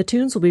 Here Come the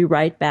Tunes. We'll be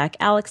right back.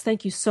 Alex,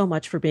 thank you so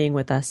much for being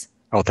with us.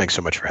 Oh, thanks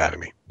so much for having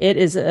me. It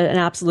is an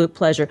absolute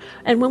pleasure.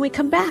 And when we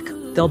come back,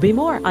 there'll be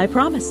more, I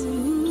promise.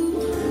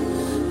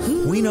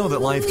 We know that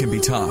life can be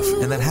tough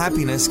and that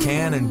happiness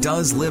can and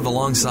does live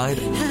alongside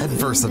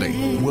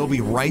adversity. We'll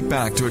be right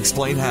back to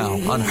explain how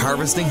on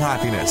Harvesting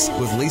Happiness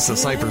with Lisa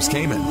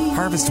Cypers-Kamen.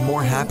 Harvest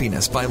more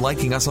happiness by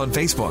liking us on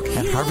Facebook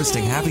at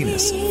Harvesting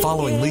Happiness,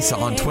 following Lisa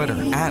on Twitter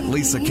at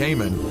Lisa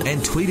Kamen,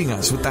 and tweeting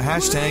us with the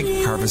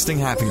hashtag Harvesting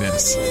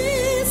Happiness.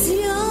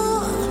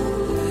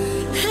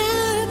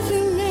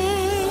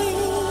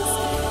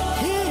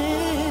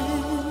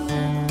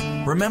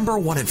 Remember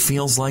what it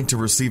feels like to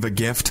receive a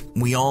gift?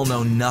 We all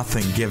know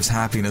nothing gives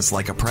happiness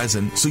like a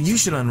present, so you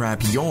should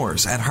unwrap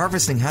yours at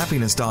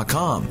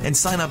harvestinghappiness.com and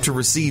sign up to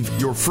receive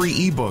your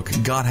free ebook,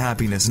 Got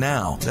Happiness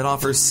Now, that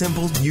offers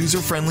simple,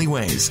 user-friendly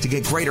ways to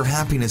get greater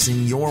happiness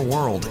in your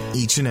world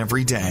each and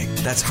every day.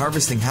 That's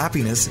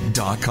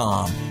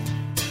harvestinghappiness.com.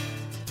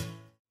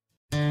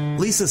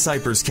 Lisa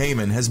Cypers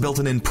Kamen has built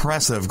an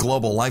impressive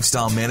global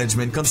lifestyle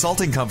management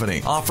consulting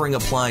company offering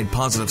applied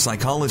positive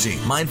psychology,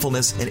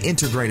 mindfulness, and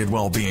integrated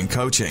well-being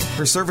coaching.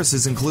 Her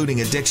services,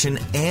 including addiction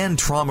and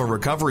trauma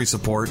recovery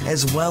support,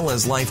 as well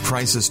as life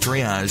crisis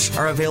triage,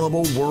 are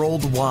available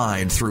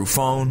worldwide through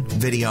phone,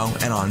 video,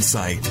 and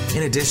on-site.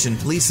 In addition,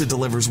 Lisa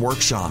delivers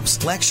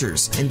workshops,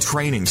 lectures, and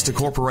trainings to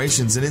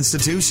corporations and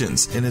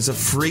institutions and is a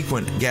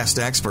frequent guest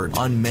expert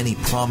on many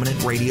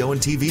prominent radio and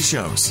TV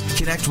shows.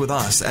 Connect with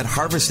us at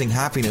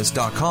harvestinghappiness.com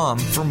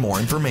for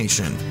more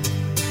information.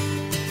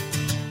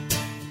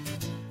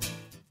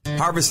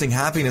 Harvesting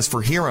Happiness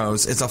for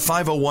Heroes is a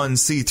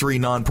 501c3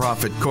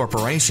 nonprofit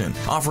corporation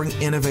offering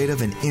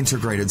innovative and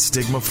integrated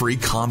stigma-free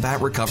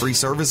combat recovery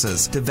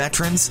services to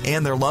veterans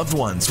and their loved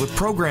ones with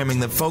programming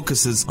that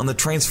focuses on the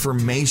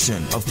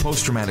transformation of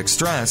post-traumatic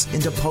stress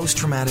into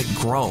post-traumatic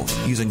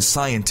growth using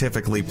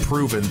scientifically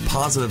proven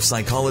positive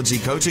psychology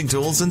coaching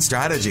tools and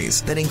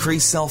strategies that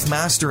increase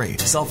self-mastery,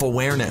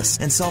 self-awareness,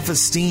 and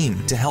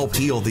self-esteem to help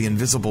heal the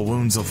invisible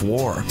wounds of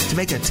war. To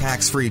make a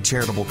tax-free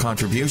charitable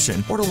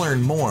contribution or to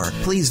learn more,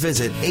 please visit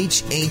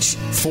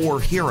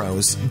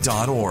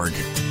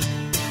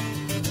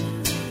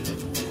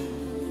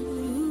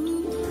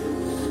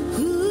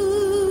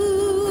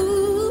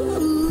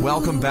hh4heroes.org.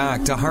 Welcome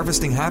back to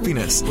Harvesting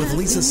Happiness with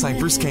Lisa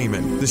Cypers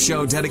Kamen, the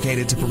show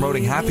dedicated to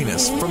promoting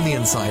happiness from the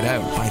inside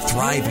out by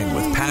thriving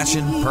with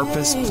passion,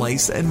 purpose,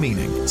 place, and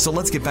meaning. So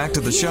let's get back to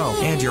the show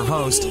and your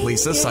host,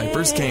 Lisa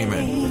Cypers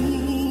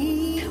Kamen.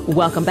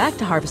 Welcome back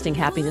to Harvesting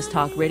Happiness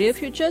Talk Radio.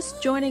 If you're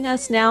just joining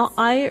us now,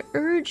 I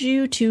urge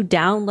you to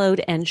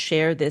download and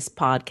share this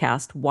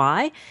podcast.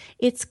 Why?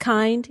 It's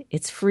kind,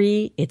 it's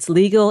free, it's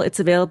legal,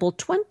 it's available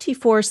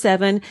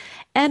 24/7.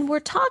 And we're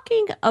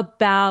talking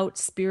about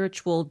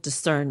spiritual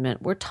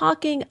discernment. We're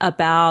talking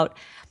about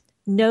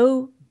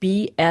no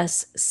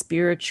BS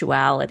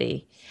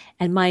spirituality.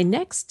 And my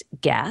next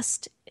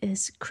guest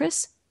is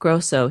Chris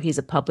Grosso. He's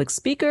a public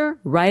speaker,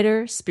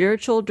 writer,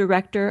 spiritual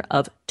director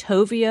of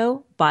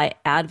Tovio by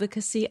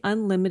Advocacy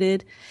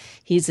Unlimited.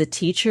 He's a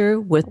teacher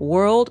with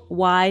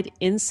Worldwide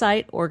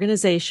Insight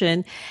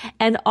Organization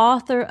and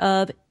author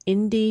of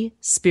Indie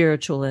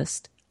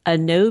Spiritualist, a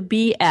no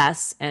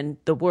BS, and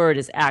the word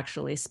is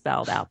actually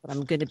spelled out, but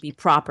I'm going to be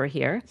proper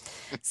here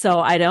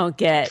so I don't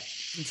get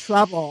in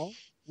trouble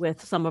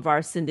with some of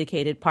our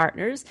syndicated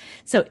partners.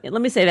 So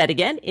let me say that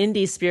again.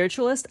 Indie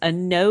Spiritualist, a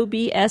no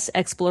BS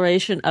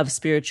exploration of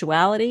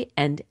spirituality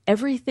and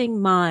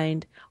everything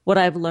mind, what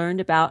I've learned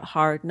about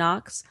hard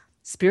knocks,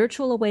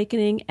 spiritual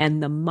awakening,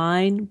 and the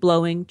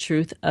mind-blowing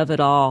truth of it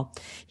all.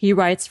 He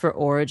writes for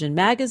Origin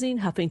Magazine,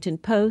 Huffington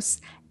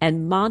Post,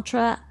 and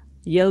Mantra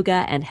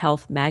Yoga and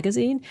Health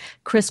Magazine.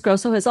 Chris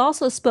Grosso has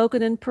also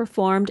spoken and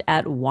performed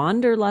at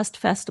Wanderlust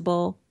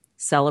Festival,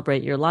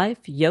 Celebrate Your Life,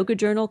 Yoga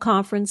Journal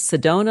Conference,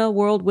 Sedona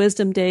World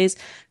Wisdom Days,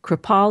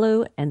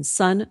 Kripalu, and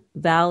Sun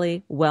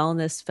Valley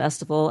Wellness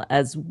Festival,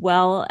 as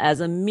well as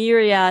a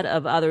myriad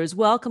of others.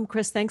 Welcome,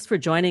 Chris. Thanks for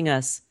joining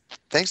us.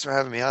 Thanks for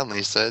having me on,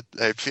 Lisa.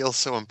 I feel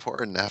so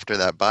important after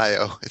that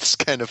bio. It's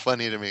kind of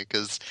funny to me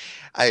because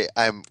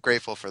I'm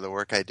grateful for the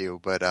work I do,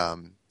 but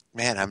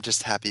man, I'm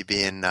just happy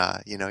being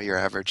your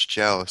average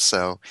Joe.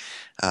 So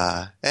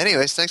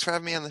anyways, thanks for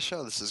having me on the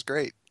show. This is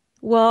great.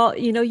 Well,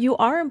 you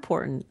are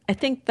important. I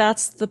think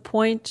that's the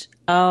point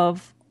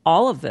of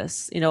all of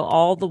this.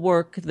 All the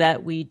work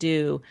that we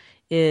do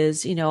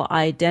is,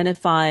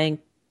 identifying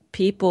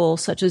people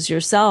such as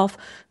yourself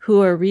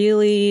who are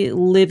really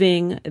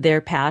living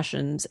their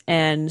passions.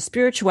 And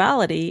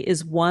spirituality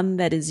is one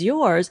that is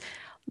yours,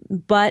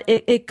 but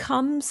it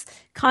comes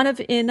kind of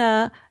in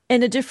a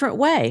different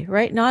way,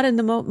 right? Not in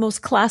the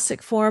most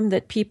classic form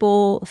that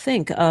people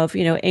think of,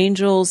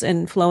 angels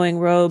and flowing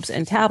robes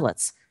and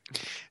tablets.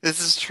 This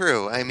is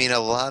true. I mean, a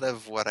lot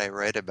of what I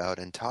write about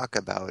and talk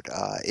about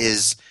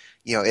is,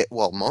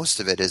 most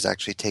of it is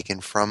actually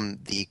taken from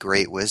the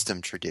great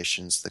wisdom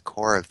traditions, the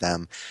core of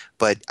them.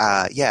 But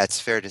it's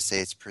fair to say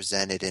it's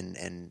presented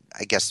in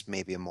I guess,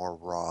 maybe a more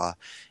raw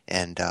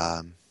and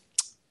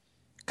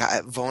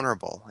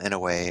vulnerable, in a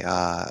way,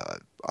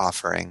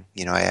 offering.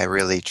 I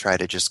really try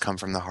to just come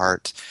from the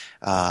heart.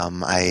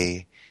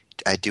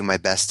 I do my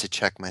best to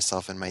check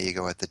myself and my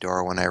ego at the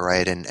door when I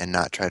write and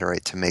not try to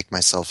write to make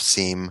myself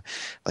seem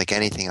like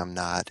anything I'm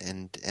not.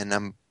 And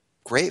I'm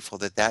grateful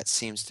that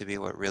seems to be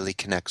what really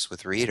connects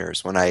with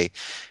readers when I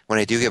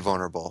do get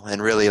vulnerable and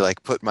really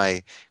put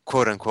my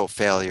quote unquote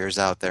failures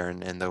out there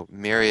and the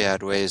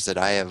myriad ways that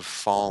I have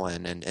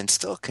fallen and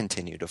still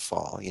continue to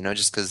fall,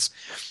 just because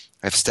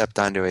I've stepped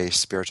onto a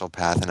spiritual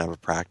path and have a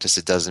practice,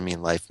 it doesn't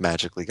mean life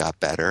magically got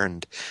better,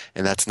 and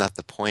that's not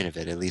the point of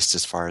it, at least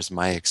as far as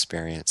my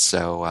experience.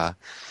 So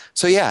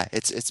So yeah,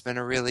 it's been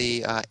a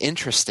really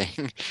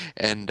interesting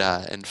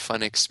and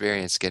fun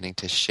experience getting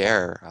to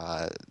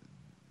share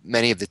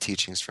many of the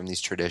teachings from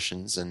these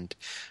traditions and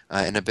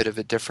in a bit of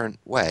a different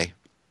way.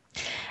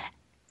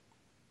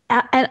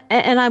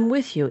 And I'm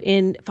with you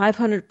in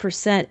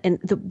 500%. And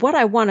what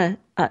I want to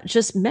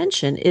just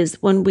mention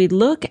is when we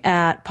look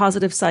at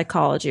positive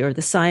psychology or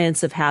the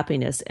science of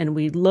happiness, and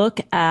we look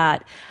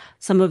at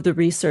some of the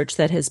research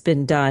that has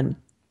been done,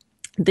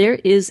 there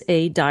is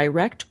a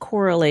direct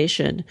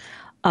correlation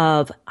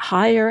of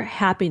higher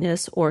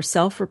happiness or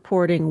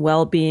self-reporting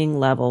well-being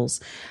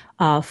levels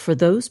for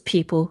those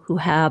people who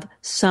have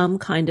some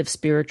kind of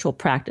spiritual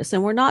practice.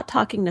 And we're not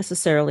talking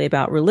necessarily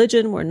about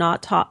religion. We're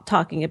not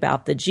talking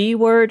about the G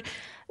word.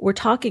 We're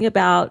talking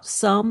about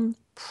some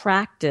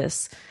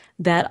practice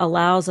that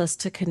allows us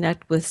to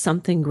connect with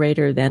something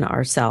greater than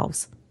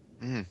ourselves.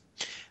 Mm.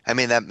 I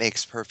mean, that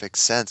makes perfect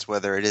sense,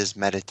 whether it is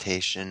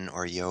meditation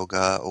or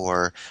yoga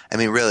or, I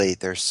mean, really,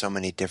 there's so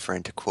many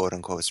different quote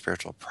unquote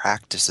spiritual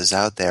practices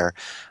out there.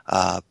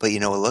 But,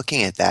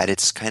 looking at that,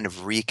 it's kind of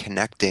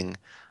reconnecting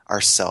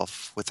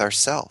ourself with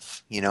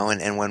ourself,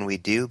 and when we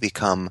do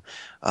become,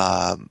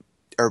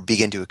 or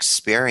begin to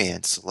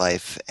experience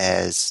life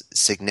as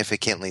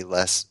significantly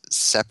less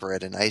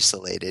separate and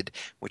isolated,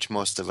 which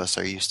most of us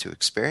are used to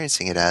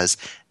experiencing it as,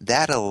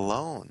 that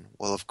alone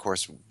will, of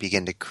course,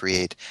 begin to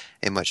create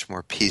a much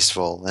more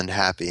peaceful and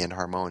happy and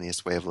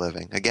harmonious way of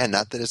living. Again,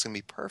 not that it's going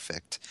to be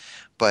perfect,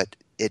 but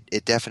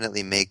it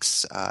definitely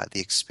makes the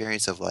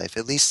experience of life,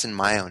 at least in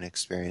my own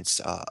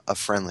experience, a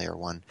friendlier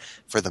one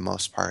for the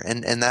most part.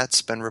 And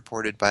that's been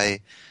reported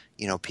by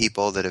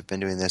people that have been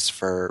doing this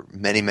for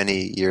many,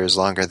 many years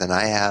longer than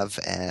I have,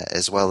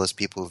 as well as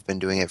people who've been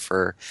doing it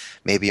for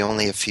maybe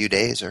only a few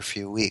days or a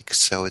few weeks.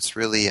 So it's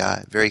really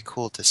very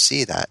cool to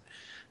see that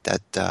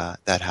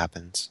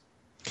happens.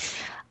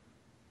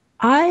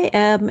 I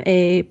am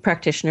a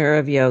practitioner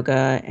of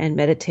yoga and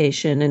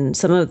meditation and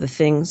some of the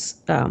things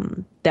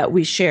that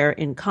we share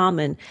in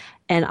common.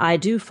 And I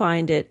do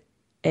find it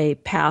a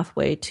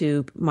pathway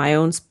to my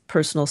own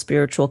personal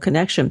spiritual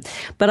connection.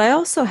 But I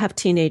also have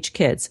teenage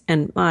kids,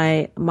 and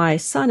my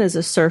son is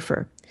a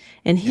surfer.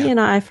 And he Yeah. and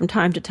I, from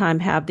time to time,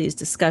 have these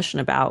discussion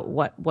about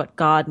what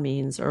God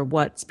means or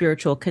what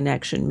spiritual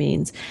connection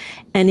means.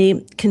 And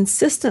he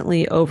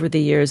consistently over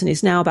the years, and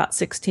he's now about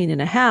 16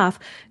 and a half,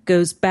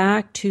 goes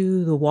back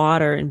to the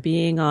water and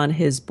being on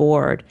his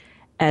board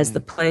as the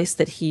Mm. place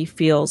that he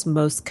feels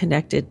most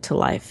connected to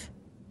life.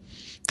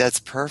 That's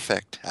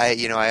perfect.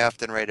 I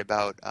often write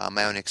about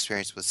my own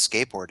experience with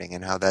skateboarding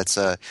and how that's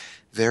a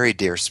very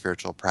dear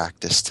spiritual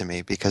practice to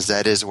me because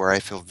that is where I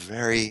feel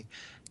very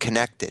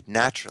connected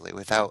naturally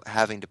without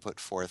having to put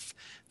forth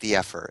the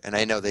effort. And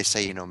I know they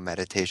say,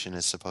 meditation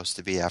is supposed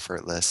to be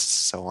effortless,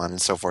 so on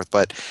and so forth.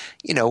 But,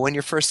 when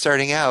you're first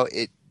starting out,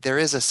 there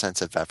is a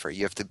sense of effort.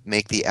 You have to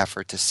make the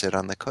effort to sit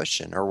on the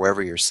cushion or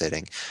wherever you're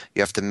sitting.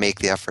 You have to make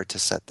the effort to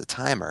set the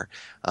timer.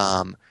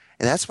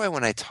 And that's why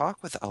when I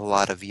talk with a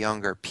lot of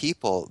younger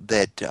people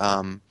that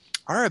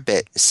are a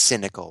bit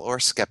cynical or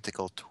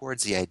skeptical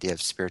towards the idea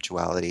of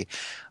spirituality,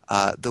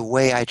 the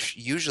way I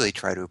usually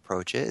try to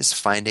approach it is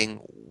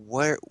finding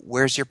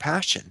where's your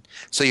passion.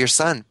 So your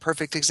son,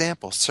 perfect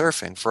example,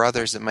 surfing. For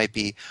others, it might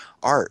be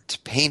art,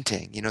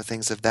 painting,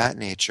 things of that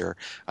nature,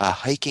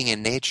 hiking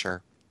in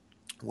nature.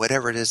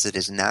 Whatever it is that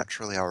is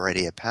naturally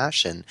already a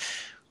passion,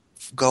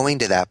 going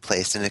to that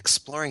place and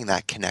exploring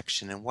that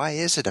connection and why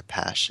is it a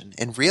passion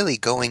and really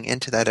going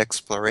into that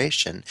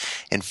exploration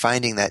and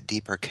finding that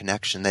deeper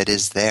connection that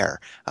is there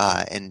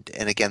and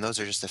again those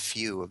are just a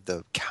few of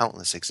the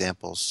countless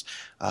examples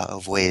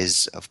of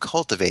ways of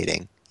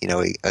cultivating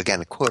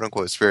again a quote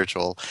unquote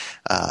spiritual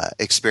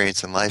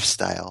experience and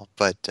lifestyle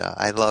but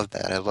I love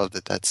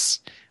that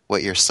that's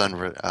what your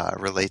son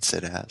relates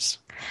it as.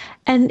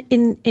 And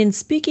in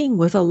speaking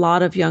with a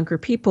lot of younger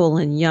people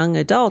and young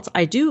adults,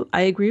 I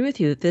agree with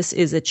you that this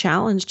is a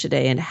challenge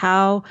today. And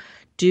how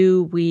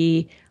do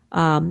we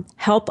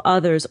help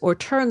others or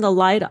turn the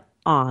light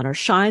on or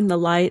shine the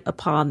light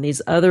upon these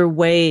other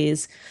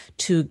ways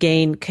to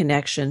gain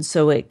connection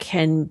so it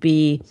can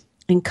be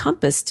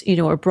encompassed,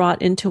 or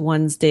brought into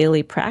one's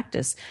daily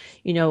practice.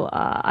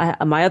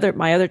 My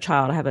other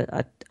child, I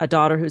have a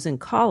daughter who's in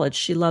college.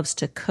 She loves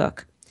to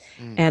cook.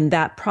 Mm. And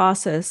that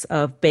process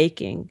of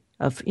baking,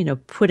 of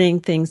putting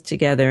things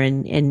together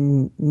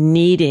and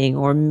kneading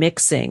or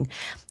mixing,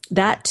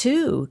 that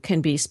too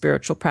can be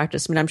spiritual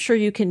practice. I mean, I'm sure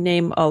you can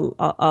name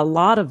a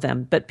lot of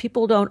them, but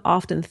people don't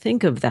often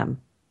think of Oh,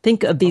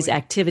 these yeah.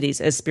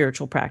 activities as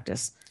spiritual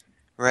practice.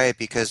 Right,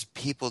 because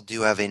people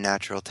do have a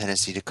natural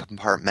tendency to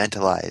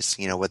compartmentalize,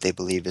 what they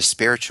believe is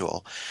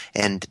spiritual.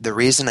 And the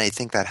reason I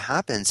think that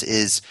happens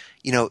is,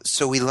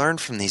 so we learn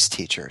from these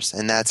teachers,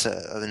 and that's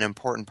an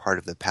important part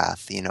of the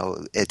path.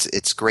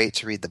 It's great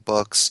to read the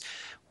books,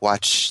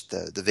 watch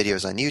the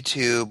videos on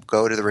YouTube,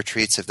 go to the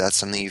retreats if that's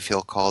something you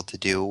feel called to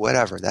do,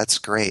 whatever, that's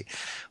great.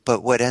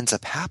 But what ends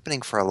up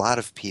happening for a lot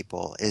of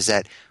people is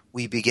that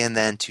we begin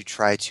then to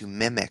try to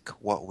mimic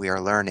what we are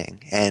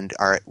learning, and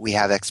we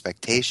have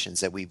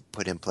expectations that we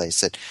put in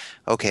place that,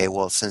 okay,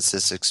 well, since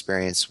this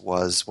experience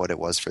was what it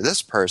was for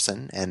this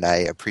person, and I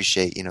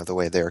appreciate, the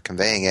way they're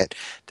conveying it,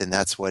 then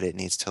that's what it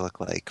needs to look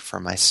like for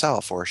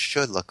myself, or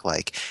should look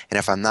like. And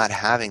if I'm not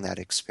having that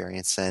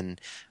experience, then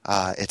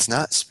it's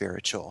not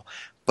spiritual.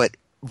 But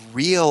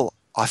real,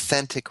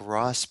 authentic,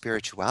 raw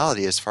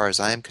spirituality, as far as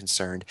I'm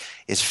concerned,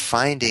 is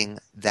finding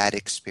that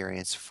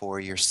experience for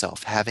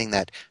yourself, having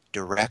that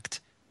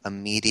direct,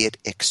 immediate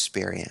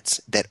experience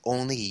that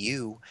only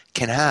you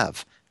can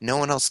have. No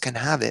one else can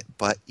have it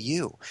but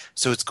you.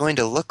 So it's going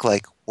to look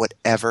like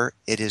whatever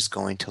it is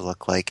going to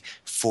look like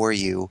for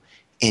you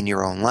in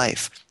your own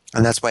life.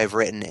 And that's why I've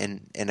written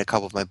in a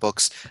couple of my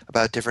books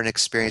about different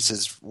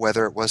experiences,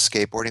 whether it was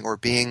skateboarding or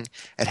being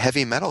at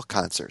heavy metal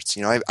concerts.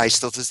 I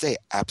still to this day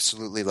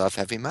absolutely love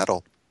heavy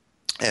metal,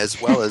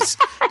 as well as,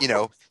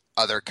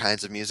 other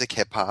kinds of music,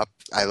 hip hop.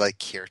 I like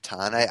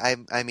kirtan.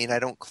 I mean, I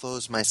don't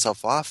close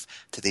myself off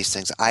to these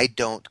things. I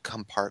don't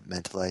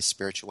compartmentalize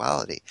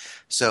spirituality.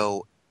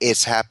 So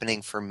it's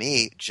happening for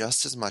me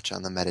just as much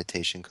on the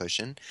meditation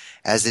cushion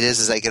as it is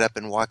as I get up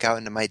and walk out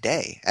into my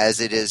day, as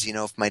it is,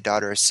 if my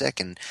daughter is sick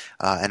and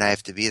I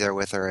have to be there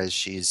with her as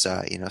she's,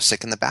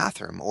 sick in the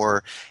bathroom,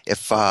 or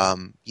if,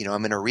 I'm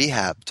in a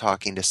rehab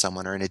talking to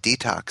someone, or in a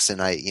detox and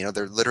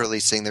they're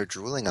literally sitting there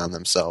drooling on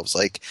themselves.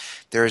 Like,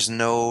 there is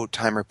no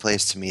time or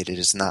place to me. It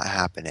is not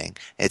happening.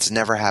 It's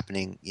never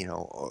happening,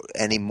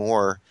 any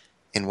more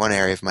in one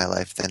area of my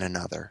life than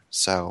another.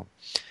 So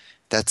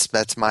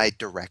that's my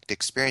direct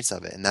experience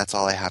of it, and that's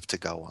all I have to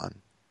go on.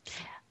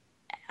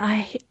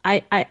 I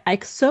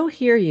so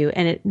hear you,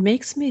 and it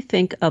makes me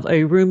think of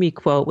a Rumi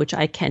quote, which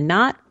I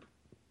cannot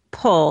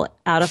pull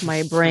out of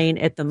my brain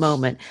at the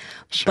moment.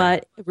 Sure.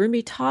 But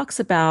Rumi talks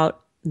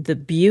about the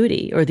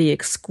beauty or the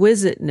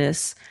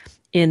exquisiteness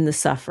in the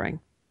suffering.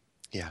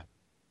 Yeah.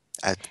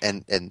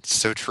 And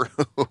so true.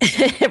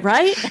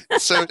 Right?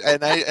 So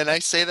and I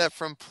say that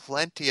from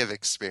plenty of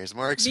experience,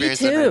 more experience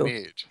than I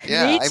need. Me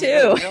Yeah,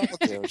 too. We all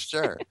do,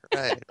 sure.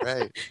 Right.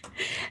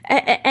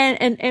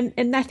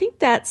 And I think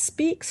that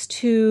speaks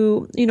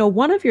to,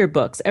 one of your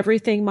books,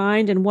 Everything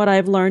Mind, and what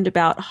I've learned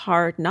about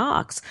hard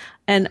knocks.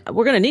 And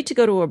we're going to need to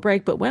go to a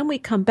break, but when we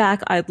come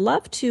back, I'd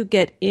love to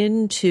get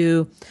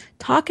into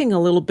talking a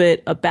little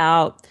bit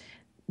about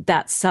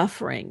that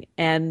suffering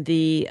and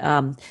the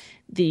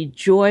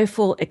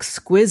joyful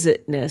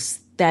exquisiteness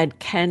that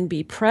can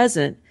be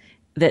present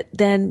that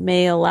then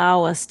may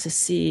allow us to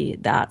see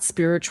that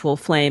spiritual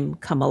flame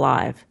come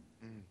alive.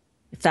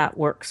 If that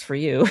works for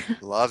you.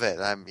 Love it.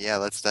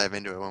 Let's dive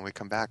into it when we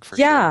come back for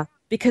sure.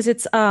 Because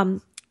it's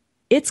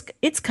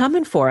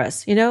coming for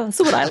us. This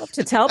is what I love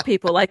to tell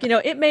people. Like,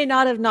 it may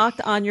not have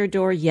knocked on your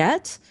door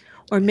yet,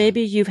 or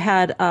maybe you've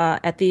had,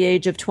 at the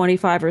age of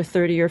 25 or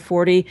 30 or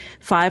 40,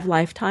 5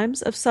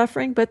 lifetimes of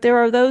suffering, but there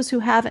are those who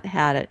haven't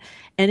had it.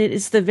 And it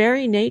is the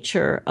very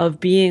nature of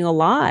being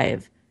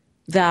alive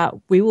that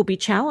we will be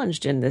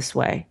challenged in this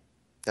way.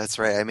 That's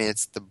right. I mean,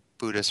 it's the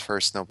Buddha's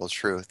first noble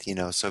truth,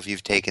 so if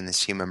you've taken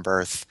this human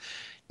birth,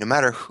 no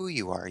matter who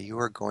you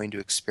are going to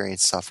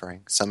experience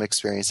suffering. Some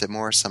experience it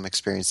more, some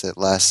experience it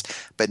less,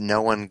 but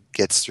no one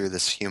gets through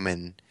this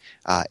human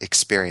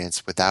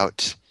experience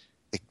without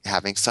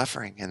having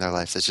suffering in their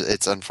lives.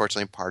 It's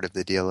unfortunately part of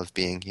the deal of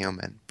being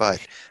human.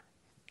 But,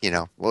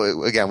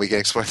 again, we can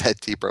explore that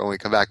deeper when we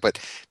come back. But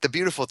the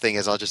beautiful thing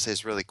is, I'll just say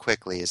this really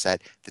quickly, is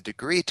that the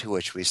degree to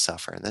which we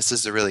suffer, and this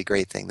is the really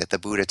great thing that the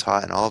Buddha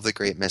taught and all of the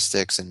great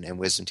mystics and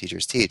wisdom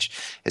teachers teach,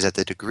 is that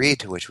the degree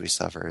to which we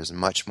suffer is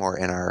much more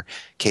in our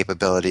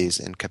capabilities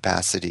and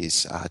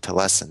capacities to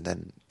lessen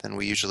than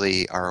we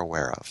usually are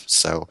aware of.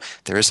 So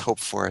there is hope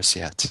for us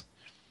yet.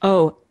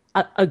 Oh,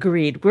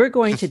 agreed. We're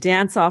going to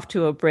dance off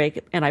to a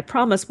break, and I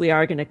promise we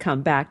are going to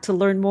come back. To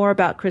learn more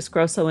about Chris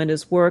Grosso and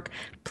his work,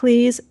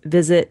 please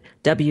visit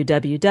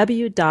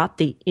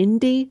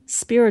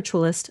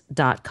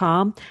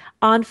www.theindiespiritualist.com.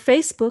 On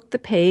Facebook, the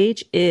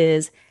page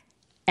is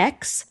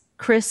X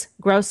Chris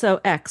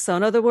Grosso X. So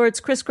in other words,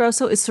 Chris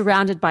Grosso is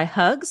surrounded by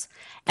hugs.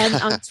 And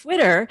on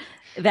Twitter,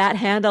 that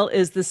handle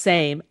is the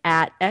same,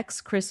 at X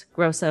Chris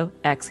Grosso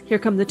X. Here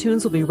come the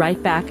tunes. We'll be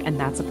right back, and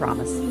that's a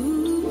promise.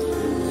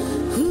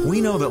 We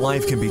know that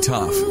life can be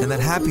tough and that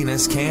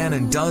happiness can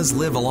and does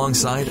live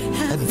alongside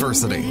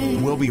adversity.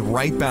 We'll be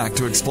right back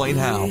to explain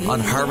how on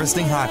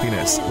Harvesting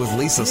Happiness with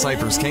Lisa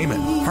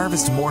Cypers-Kamen.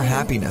 Harvest more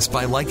happiness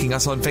by liking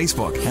us on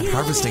Facebook at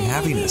Harvesting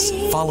Happiness,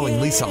 following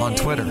Lisa on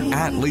Twitter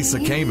at Lisa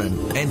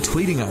Kamen, and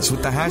tweeting us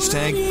with the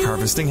hashtag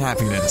Harvesting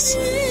Happiness.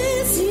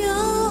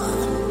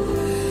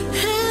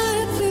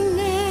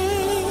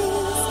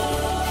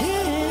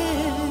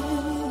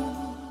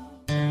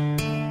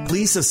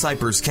 Lisa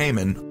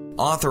Cypers-Kamen,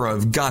 author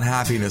of Got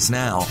Happiness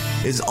Now,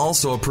 is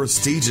also a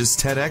prestigious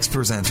TEDx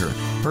presenter.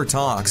 Her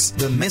talks,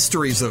 The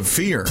Mysteries of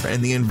Fear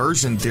and the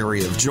Inversion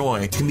Theory of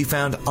Joy, can be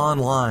found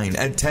online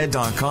at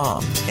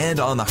TED.com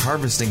and on the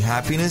Harvesting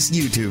Happiness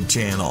YouTube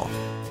channel.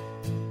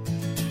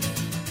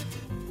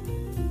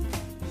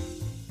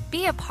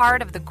 Be a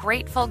part of the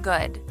Grateful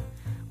Good.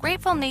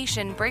 Grateful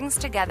Nation brings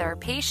together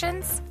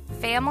patients,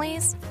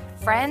 families,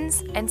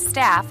 friends, and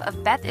staff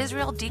of Beth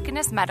Israel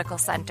Deaconess Medical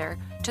Center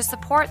to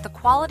support the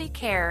quality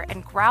care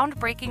and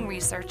groundbreaking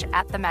research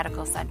at the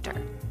medical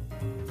center.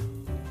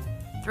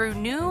 Through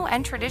new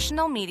and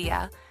traditional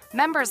media,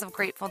 members of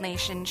Grateful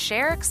Nation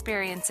share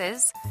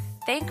experiences,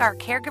 thank our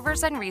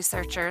caregivers and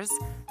researchers,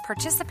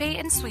 participate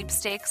in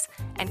sweepstakes,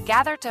 and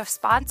gather to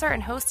sponsor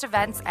and host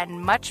events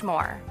and much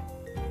more.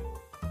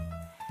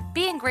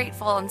 Being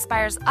grateful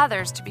inspires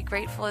others to be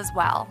grateful as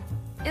well.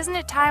 Isn't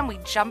it time we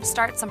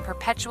jumpstart some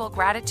perpetual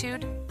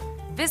gratitude?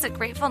 Visit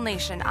Grateful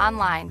Nation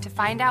online to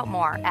find out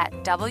more at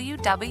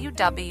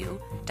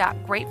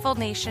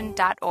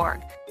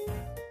www.gratefulnation.org.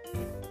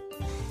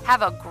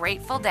 Have a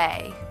grateful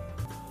day.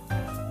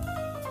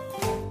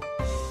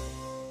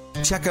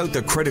 Check out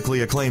the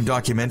critically acclaimed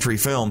documentary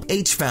film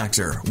H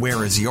Factor,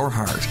 Where Is Your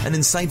Heart? An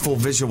insightful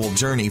visual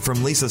journey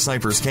from Lisa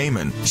Cypers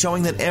Kamen,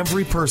 showing that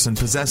every person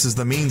possesses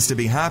the means to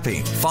be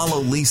happy. Follow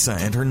Lisa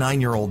and her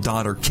 9-year-old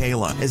daughter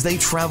Kayla as they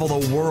travel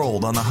the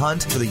world on the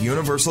hunt for the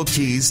universal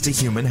keys to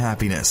human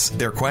happiness.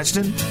 Their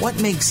question?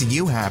 What makes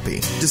you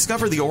happy?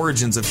 Discover the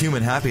origins of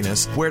human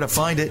happiness, where to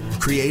find it,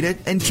 create it,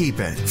 and keep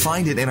it.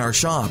 Find it in our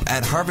shop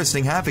at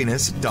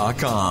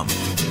harvestinghappiness.com.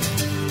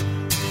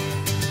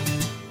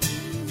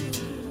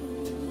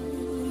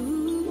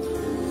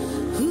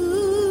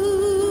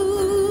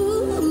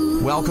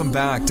 Welcome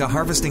back to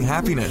Harvesting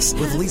Happiness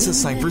with Lisa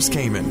Cypers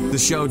Kamen, the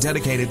show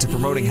dedicated to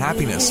promoting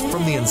happiness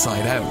from the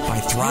inside out by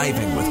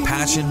thriving with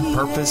passion,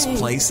 purpose,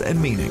 place, and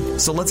meaning.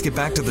 So let's get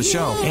back to the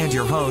show and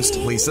your host,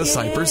 Lisa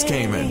Cypers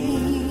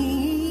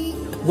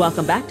Kamen.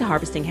 Welcome back to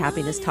Harvesting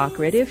Happiness Talk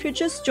Radio. If you're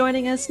just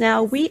joining us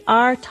now, we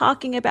are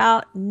talking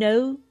about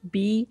no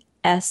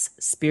BS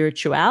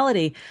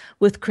spirituality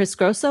with Chris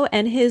Grosso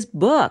and his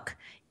book,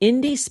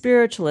 Indie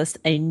Spiritualist,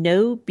 a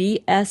no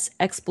BS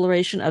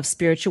exploration of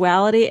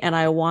spirituality. And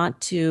I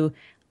want to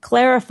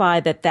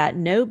clarify that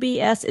no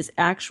BS is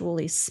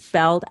actually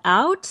spelled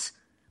out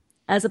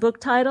as a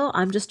book title.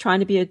 I'm just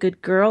trying to be a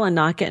good girl and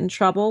not get in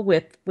trouble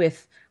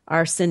with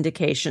our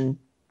syndication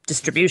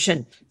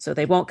distribution, so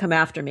they won't come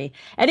after me.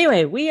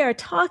 Anyway, we are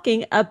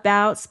talking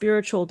about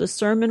spiritual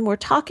discernment. We're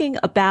talking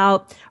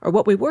about, or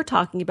what we were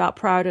talking about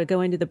prior to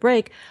going to the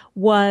break,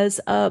 was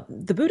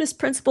the Buddhist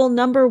principle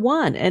number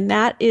 1, and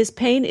that is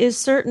pain is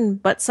certain,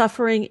 but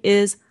suffering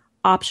is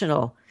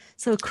optional.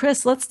 So,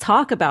 Chris, let's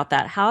talk about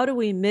that. How do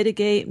we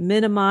mitigate,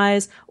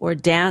 minimize, or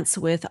dance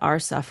with our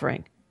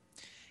suffering?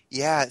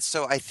 Yeah,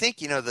 so I think,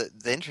 the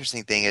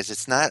interesting thing is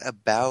it's not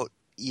about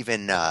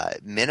even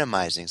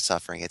minimizing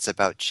suffering. It's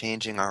about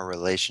changing our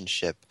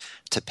relationship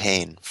to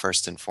pain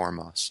first and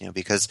foremost,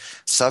 because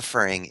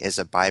suffering is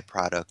a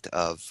byproduct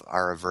of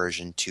our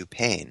aversion to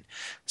pain.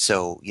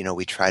 So,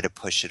 we try to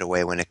push it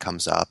away when it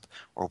comes up,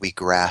 or we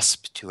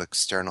grasp to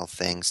external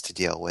things to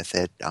deal with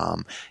it.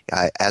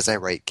 As I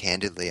write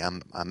candidly,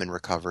 I'm in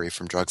recovery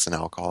from drugs and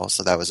alcohol,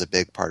 so that was a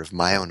big part of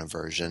my own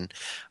aversion.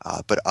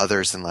 But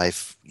others in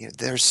life,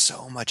 there's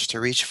so much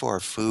to reach for: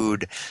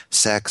 food,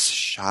 sex,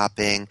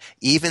 shopping,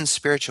 even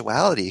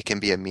spirituality can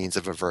be a means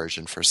of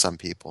aversion for some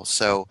people.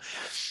 So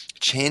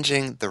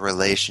changing the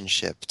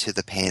relationship to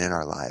the pain in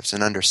our lives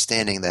and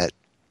understanding that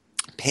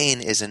pain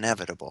is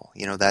inevitable.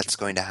 That's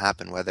going to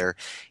happen, whether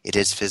it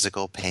is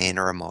physical pain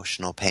or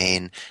emotional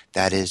pain.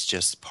 That is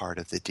just part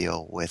of the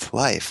deal with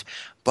life.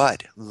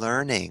 But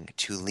learning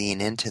to lean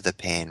into the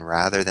pain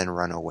rather than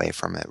run away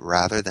from it,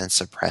 rather than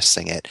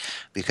suppressing it,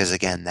 because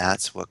again,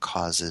 that's what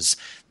causes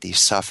the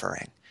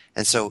suffering.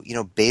 And so,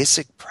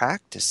 basic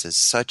practices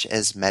such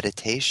as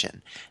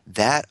meditation,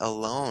 that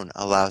alone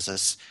allows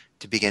us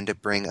to begin to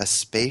bring a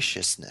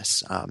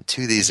spaciousness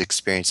to these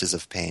experiences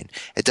of pain.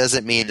 It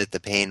doesn't mean that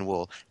the pain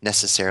will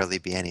necessarily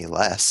be any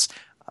less,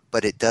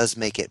 but it does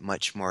make it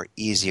much more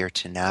easier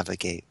to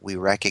navigate. We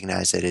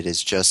recognize that it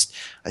is just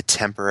a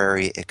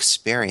temporary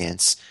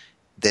experience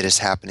that is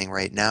happening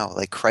right now.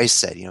 Like Christ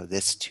said,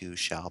 this too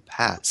shall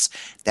pass.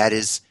 That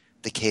is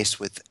the case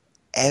with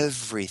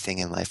everything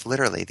in life,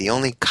 literally. The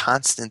only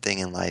constant thing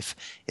in life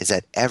is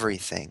that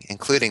everything,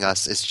 including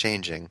us, is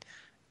changing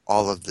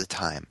all of the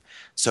time.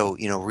 So,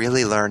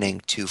 really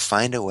learning to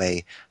find a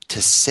way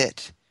to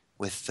sit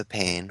with the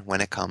pain when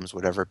it comes,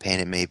 whatever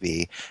pain it may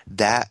be,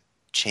 that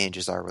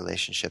changes our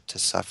relationship to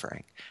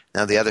suffering.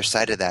 Now, the other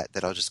side of that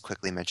I'll just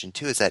quickly mention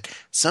too is that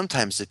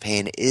sometimes the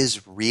pain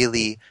is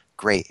really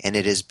great and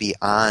it is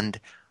beyond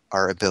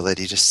our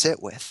ability to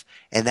sit with.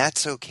 And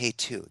that's okay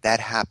too.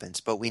 That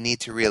happens. But we need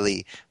to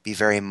really be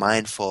very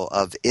mindful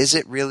of, is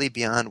it really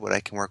beyond what I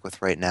can work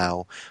with right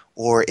now?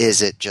 Or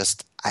is it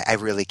just, I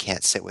really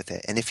can't sit with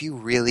it? And if you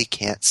really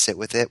can't sit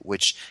with it,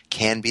 which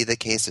can be the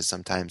case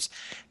sometimes,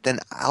 then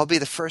I'll be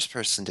the first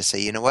person to say,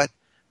 you know what?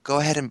 Go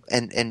ahead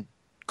and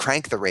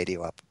crank the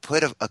radio up,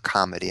 put a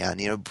comedy on,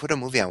 put a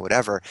movie on,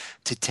 whatever,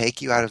 to take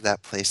you out of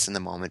that place in the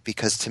moment.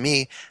 Because to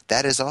me,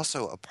 that is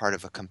also a part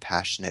of a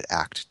compassionate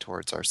act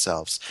towards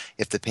ourselves.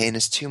 If the pain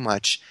is too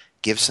much,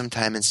 give some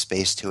time and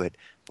space to it,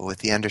 but with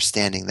the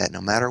understanding that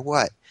no matter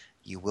what,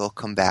 you will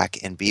come back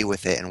and be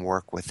with it and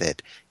work with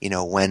it,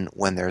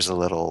 when there's a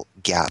little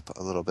gap,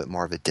 a little bit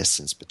more of a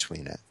distance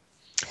between it.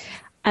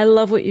 I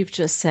love what you've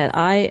just said.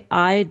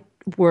 I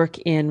work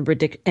in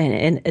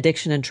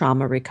addiction and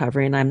trauma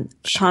recovery, and I'm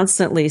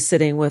constantly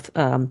sitting with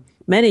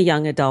many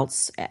young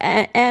adults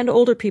and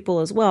older people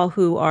as well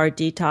who are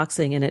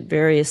detoxing and at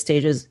various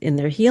stages in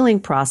their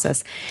healing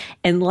process.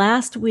 And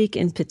last week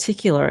in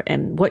particular,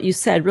 and what you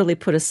said really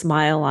put a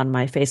smile on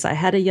my face. I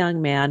had a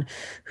young man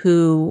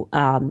who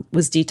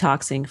was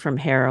detoxing from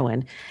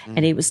heroin,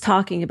 and he was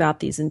talking about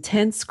these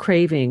intense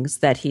cravings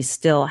that he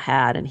still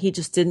had, and he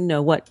just didn't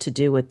know what to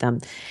do with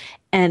them.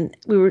 And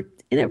we were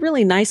in a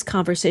really nice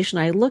conversation.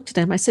 I looked at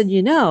him. I said,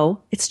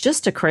 it's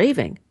just a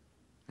craving.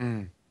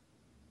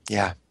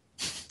 Yeah.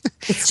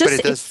 It's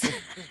just,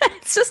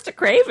 it's just a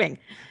craving.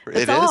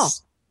 That's all.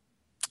 Is,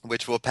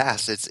 which will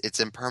pass. It's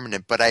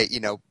impermanent. But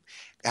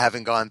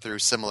having gone through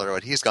similar to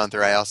what he's gone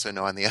through, I also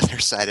know on the other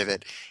side of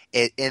it,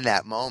 in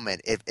that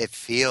moment, it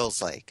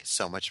feels like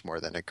so much more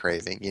than a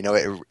craving.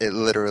 It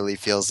literally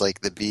feels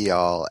like the be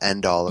all,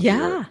 end all of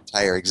your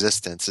entire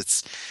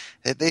existence.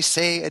 They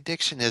say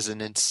addiction is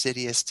an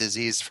insidious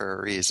disease for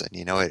a reason.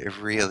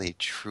 It really,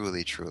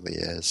 truly, truly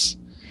is.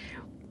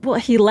 Well,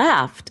 he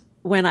laughed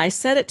when I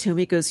said it to him.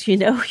 He goes,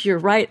 you're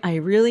right. I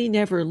really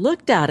never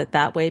looked at it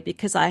that way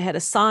because I had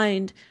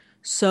assigned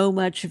so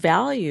much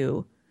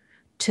value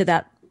to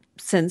that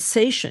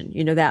sensation,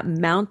 that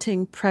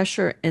mounting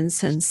pressure and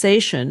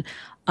sensation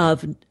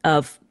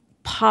of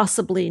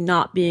possibly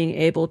not being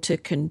able to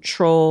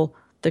control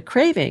the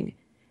craving.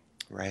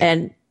 Right.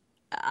 And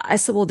I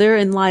said, well,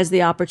 therein lies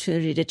the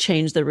opportunity to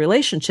change the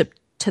relationship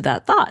to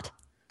that thought.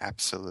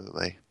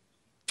 Absolutely.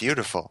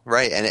 Beautiful.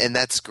 Right. And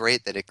that's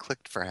great that it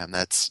clicked for him.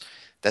 That's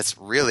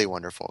really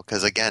wonderful.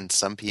 Because again,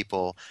 some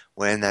people,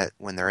 when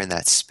they're in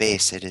that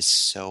space, it is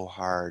so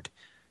hard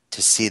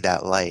to see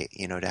that light,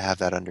 to have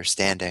that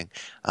understanding.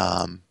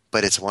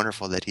 But it's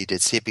wonderful that he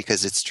did see it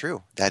because it's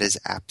true. That is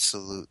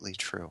absolutely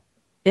true.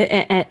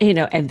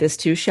 And this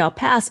too shall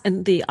pass.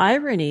 And the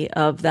irony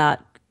of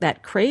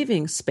that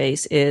craving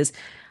space is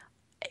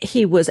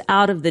he was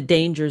out of the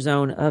danger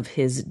zone of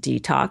his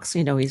detox.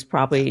 He's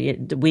probably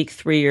week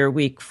 3 or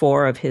week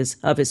 4 of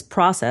his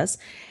process.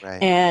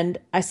 Right. And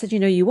I said,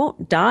 you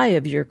won't die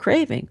of your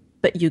craving,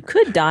 but you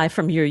could die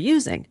from your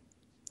using.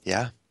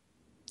 Yeah.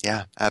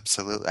 Yeah,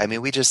 absolutely. I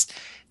mean,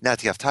 not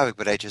to get off topic,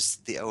 but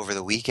over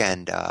the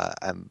weekend,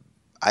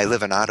 I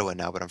live in Ottawa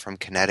now, but I'm from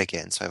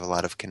Connecticut, and so I have a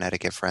lot of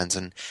Connecticut friends,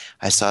 and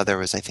I saw there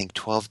was, I think,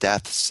 12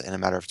 deaths in a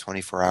matter of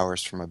 24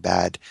 hours from a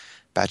bad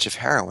batch of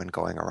heroin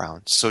going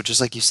around. So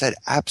just like you said,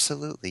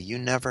 absolutely, you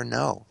never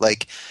know.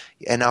 Like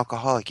an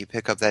alcoholic, you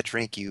pick up that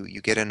drink, you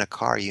get in a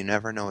car, you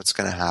never know what's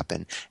going to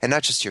happen. And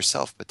not just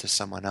yourself, but to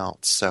someone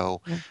else.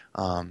 So,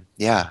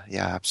 yeah,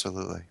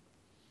 absolutely.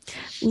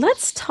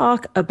 Let's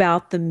talk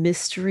about the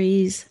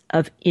mysteries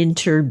of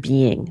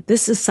interbeing.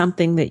 This is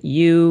something that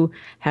you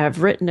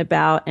have written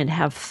about and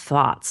have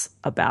thoughts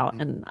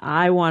about, and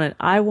I want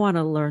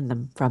to learn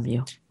them from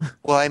you.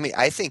 Well, I mean,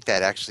 I think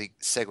that actually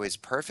segues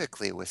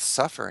perfectly with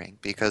suffering,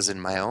 because in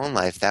my own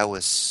life, that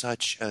was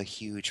such a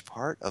huge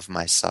part of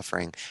my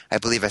suffering. I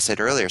believe I said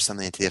earlier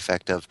something to the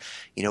effect of,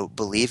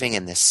 believing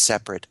in this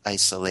separate,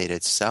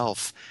 isolated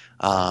self,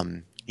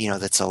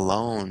 that's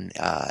alone,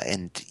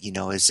 and,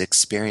 is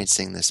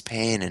experiencing this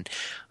pain. And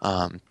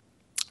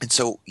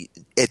so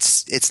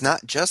it's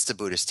not just a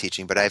Buddhist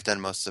teaching, but I've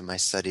done most of my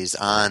studies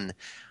on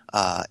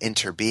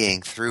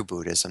interbeing through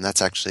Buddhism.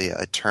 That's actually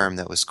a term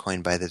that was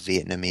coined by the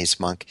Vietnamese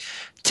monk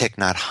Thich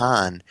Nhat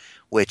Hanh,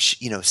 which,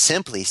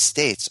 simply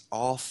states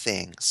all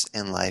things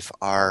in life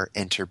are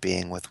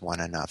interbeing with one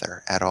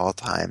another at all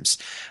times.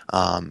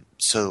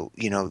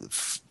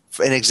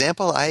 An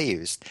example I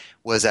used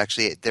was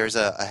actually, there's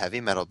a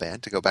heavy metal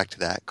band, to go back to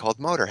that, called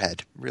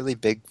Motorhead, really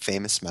big,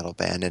 famous metal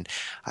band, and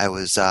I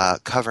was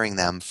covering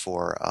them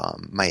for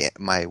my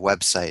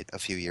website a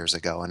few years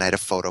ago, and I had a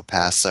photo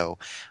pass, so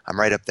I'm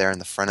right up there in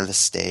the front of the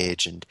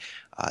stage, and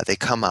they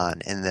come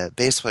on, and the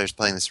bass player's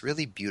playing this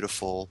really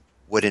beautiful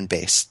wooden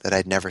bass that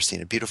I'd never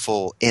seen, a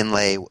beautiful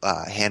inlay,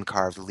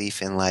 hand-carved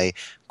leaf inlay,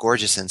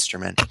 gorgeous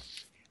instrument.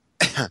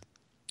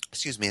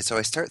 Excuse me. And so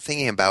I start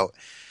thinking about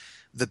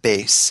the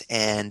bass,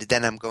 and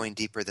then I'm going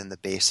deeper than the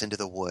bass into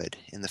the wood,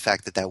 and the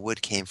fact that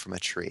wood came from a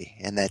tree,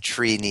 and that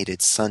tree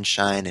needed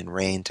sunshine and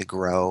rain to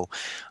grow,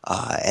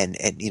 and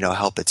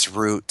help its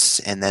roots.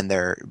 And then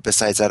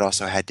besides that,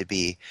 also had to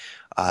be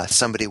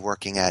somebody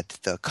working at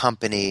the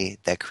company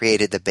that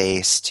created the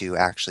bass to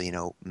actually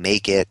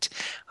make it,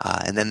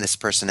 and then this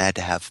person had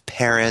to have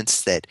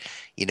parents that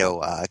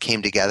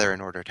came together in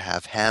order to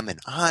have him, and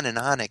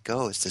on it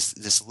goes.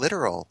 This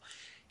literal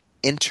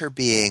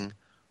interbeing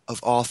of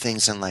all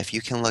things in life.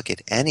 You can look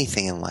at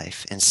anything in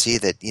life and see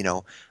that,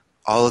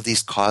 all of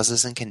these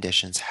causes and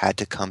conditions had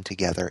to come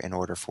together in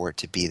order for it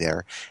to be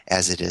there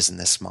as it is in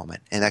this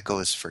moment. And that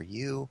goes for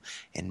you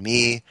and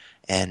me.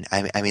 And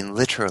I mean,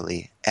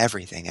 literally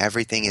everything.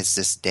 Everything is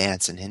this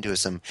dance. In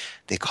Hinduism,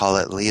 they call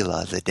it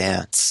Leela, the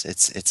dance.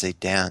 It's a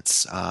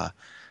dance.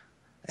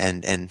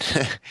 And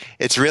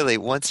it's really,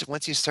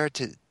 once you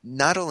start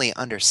not only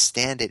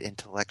understand it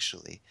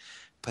intellectually,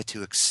 but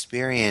to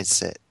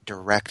experience it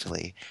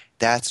directly,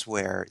 that's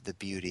where the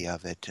beauty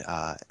of it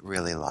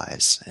really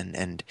lies.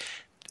 And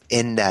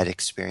in that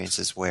experience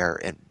is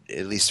where, at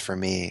least for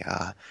me,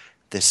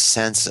 this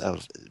sense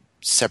of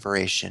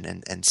separation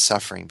and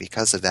suffering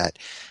because of that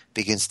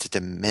begins to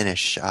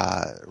diminish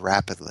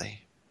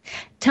rapidly.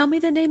 Tell me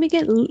the name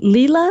again.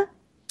 Leela?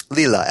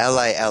 Lila,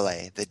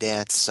 Lila, the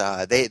dance,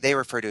 they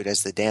refer to it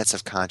as the dance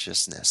of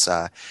consciousness,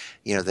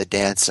 the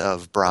dance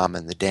of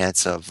Brahman, the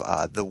dance of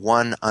the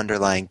one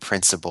underlying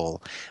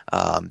principle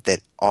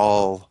that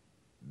all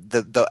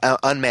the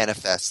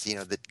unmanifest,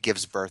 that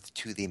gives birth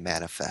to the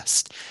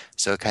manifest.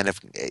 So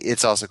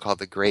it's also called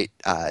the great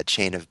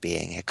chain of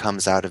being. It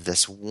comes out of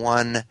this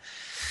one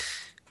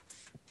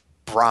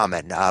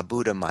Brahman,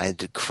 Buddha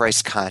mind,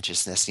 Christ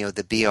consciousness,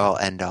 the be all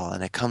end all,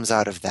 and it comes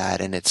out of that,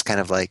 and it's kind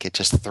of like it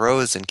just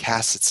throws and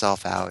casts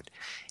itself out,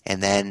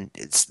 and then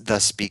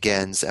thus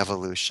begins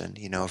evolution,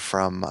 or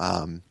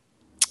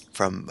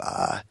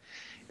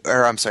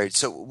I'm sorry.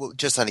 So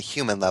just on a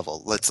human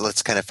level,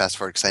 let's kind of fast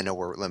forward because I know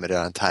we're limited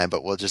on time,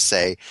 but we'll just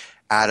say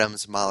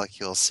atoms,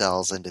 molecules,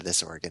 cells into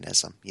this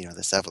organism,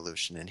 this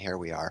evolution, and here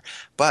we are.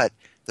 But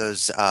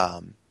those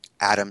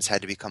atoms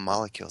had to become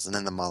molecules, and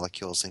then the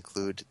molecules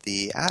include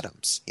the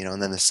atoms,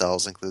 and then the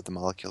cells include the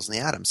molecules and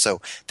the atoms.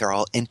 So they're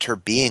all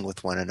interbeing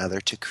with one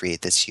another to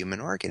create this human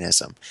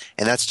organism.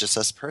 And that's just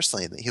us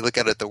personally. You look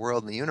at the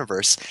world and the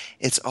universe,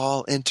 it's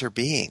all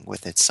interbeing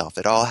with itself.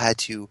 It all had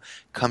to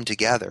come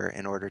together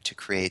in order to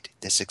create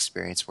this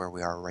experience where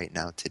we are right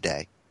now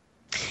today.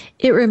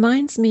 It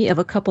reminds me of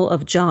a couple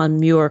of John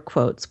Muir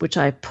quotes, which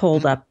I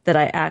pulled up that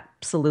I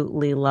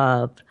absolutely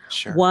loved.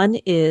 Sure. One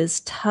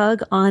is,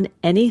 tug on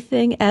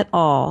anything at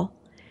all,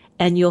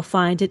 and you'll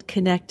find it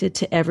connected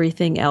to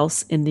everything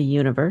else in the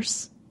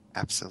universe.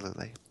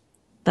 Absolutely.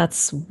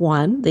 That's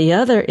one. The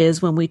other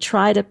is, when we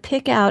try to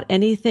pick out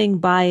anything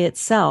by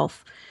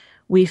itself,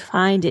 we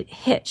find it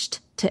hitched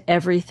to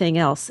everything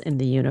else in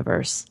the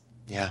universe.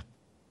 Yeah.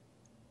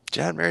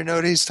 John Muir knew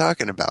what he's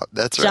talking about.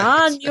 That's right.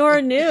 John Muir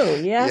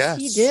knew. Yes,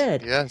 he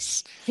did.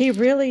 Yes. He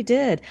really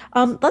did.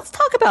 Let's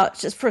talk about,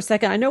 just for a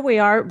second, I know we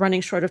are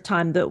running short of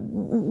time, the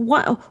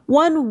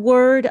one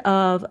word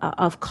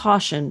of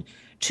caution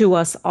to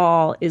us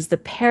all is the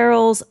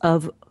perils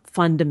of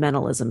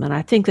fundamentalism. And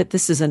I think that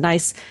this is a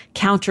nice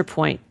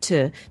counterpoint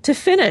to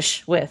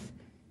finish with.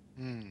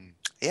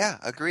 Yeah,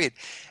 agreed.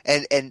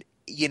 And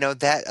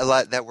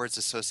that word's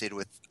associated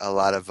with a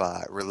lot of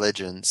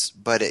religions,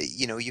 but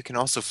you can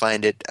also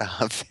find it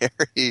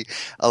very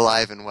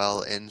alive and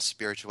well in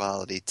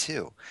spirituality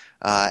too.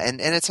 And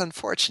it's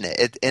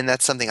unfortunate, and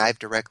that's something I've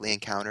directly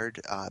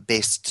encountered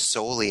based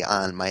solely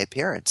on my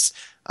appearance.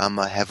 I'm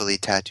a heavily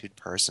tattooed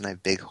person. I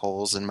have big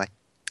holes in my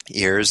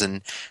ears,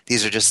 and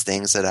these are just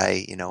things that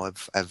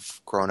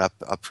I've grown up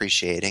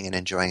appreciating and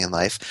enjoying in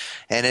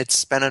life. And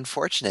it's been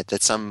unfortunate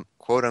that some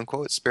quote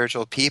unquote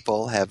spiritual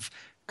people have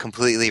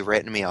completely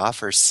written me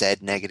off or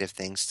said negative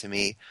things to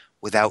me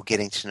without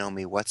getting to know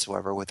me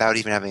whatsoever, without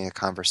even having a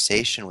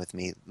conversation with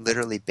me,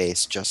 literally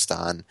based just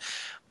on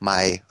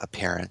my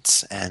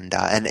appearance. And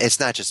it's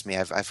not just me.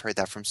 I've heard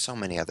that from so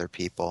many other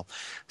people.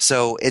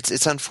 So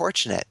it's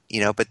unfortunate,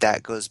 but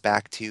that goes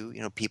back to,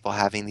 people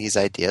having these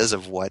ideas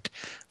of what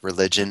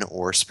religion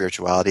or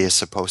spirituality is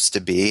supposed to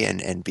be,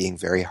 and being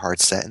very hard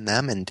set in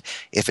them. And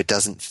if it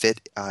doesn't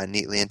fit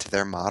neatly into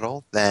their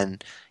model, then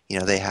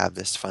they have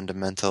this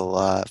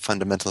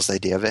fundamentalist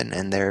idea of it,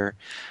 and they're,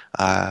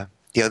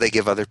 they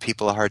give other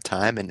people a hard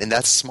time, and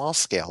that's small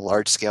scale.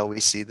 Large scale, we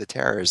see the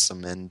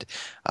terrorism and,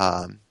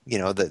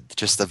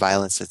 the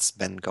violence that's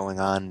been going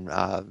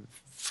on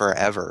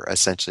forever,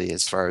 essentially,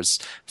 as far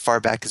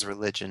back as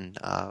religion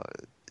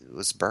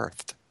was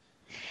birthed.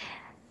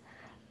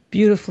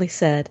 Beautifully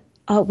said.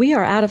 We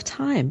are out of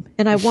time.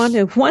 And I want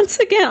to, once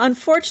again,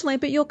 unfortunately,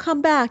 but you'll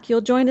come back.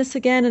 You'll join us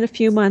again in a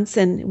few months,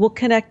 and we'll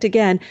connect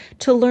again.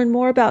 To learn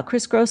more about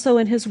Chris Grosso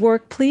and his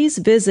work, please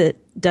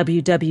visit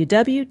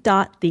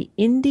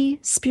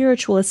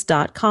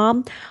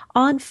www.theindiespiritualist.com.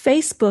 On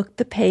Facebook,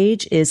 the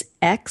page is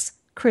X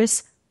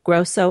Chris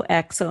Grosso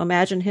X. So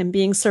imagine him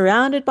being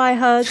surrounded by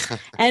hugs.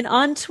 And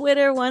on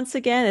Twitter, once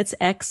again, it's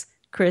X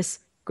Chris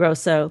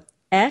Grosso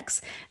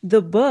X.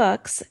 The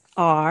books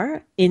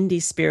are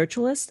Indie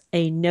Spiritualist,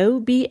 a no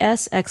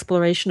BS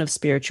exploration of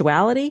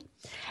spirituality,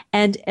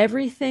 and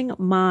Everything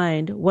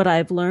Mind, what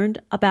I've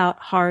learned about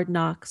hard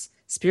knocks,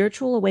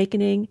 spiritual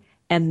awakening,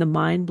 and the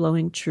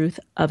mind-blowing truth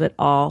of it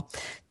all.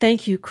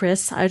 Thank you,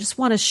 Chris. I just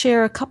want to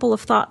share a couple of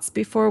thoughts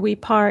before we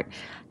part.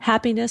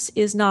 Happiness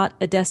is not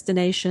a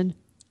destination.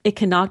 It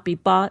cannot be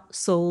bought,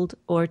 sold,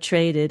 or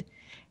traded.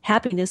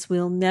 Happiness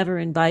will never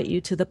invite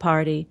you to the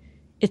party.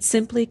 It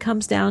simply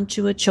comes down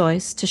to a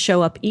choice to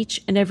show up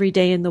each and every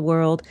day in the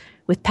world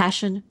with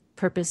passion,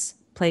 purpose,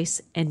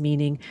 place, and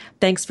meaning.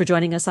 Thanks for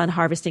joining us on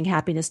Harvesting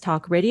Happiness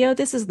Talk Radio.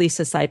 This is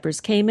Lisa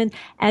Cypers-Kamen,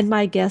 and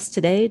my guest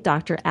today,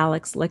 Dr.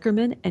 Alex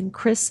Lickerman and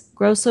Chris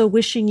Grosso,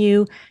 wishing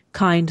you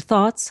kind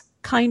thoughts,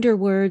 kinder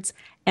words,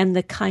 and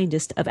the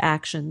kindest of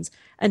actions.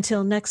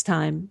 Until next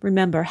time,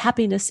 remember,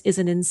 happiness is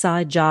an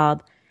inside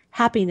job.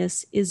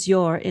 happiness is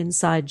your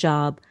inside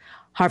job.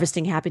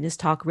 Harvesting Happiness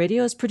Talk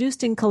Radio is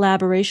produced in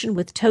collaboration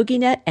with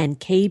TogiNet and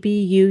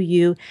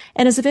KBUU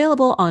and is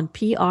available on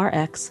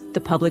PRX,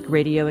 the Public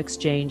Radio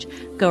Exchange.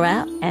 Go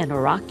out and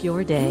rock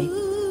your day.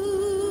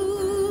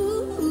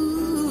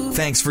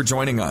 Thanks for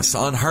joining us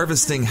on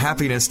Harvesting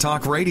Happiness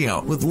Talk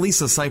Radio with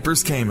Lisa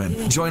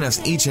Cypers-Kamen. Join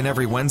us each and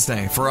every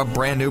Wednesday for a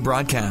brand new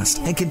broadcast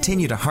and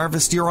continue to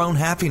harvest your own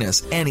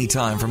happiness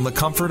anytime from the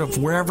comfort of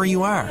wherever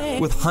you are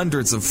with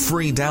hundreds of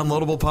free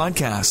downloadable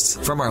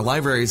podcasts from our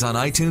libraries on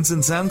iTunes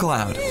and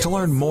SoundCloud. To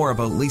learn more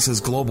about Lisa's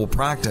global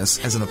practice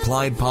as an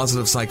applied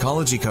positive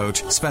psychology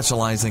coach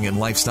specializing in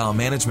lifestyle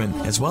management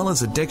as well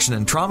as addiction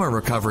and trauma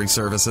recovery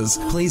services,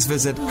 please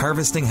visit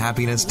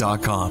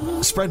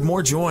harvestinghappiness.com. Spread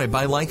more joy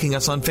by liking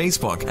us on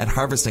Facebook at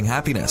Harvesting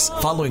Happiness,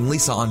 following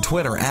Lisa on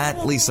Twitter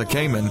at Lisa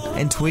Kamen,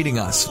 and tweeting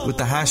us with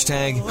the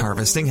hashtag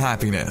Harvesting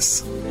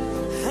Happiness.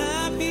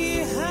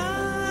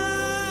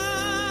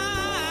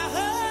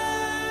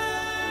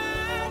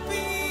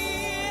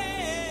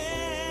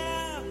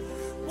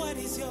 What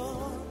is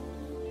your?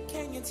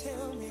 Can you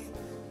tell me?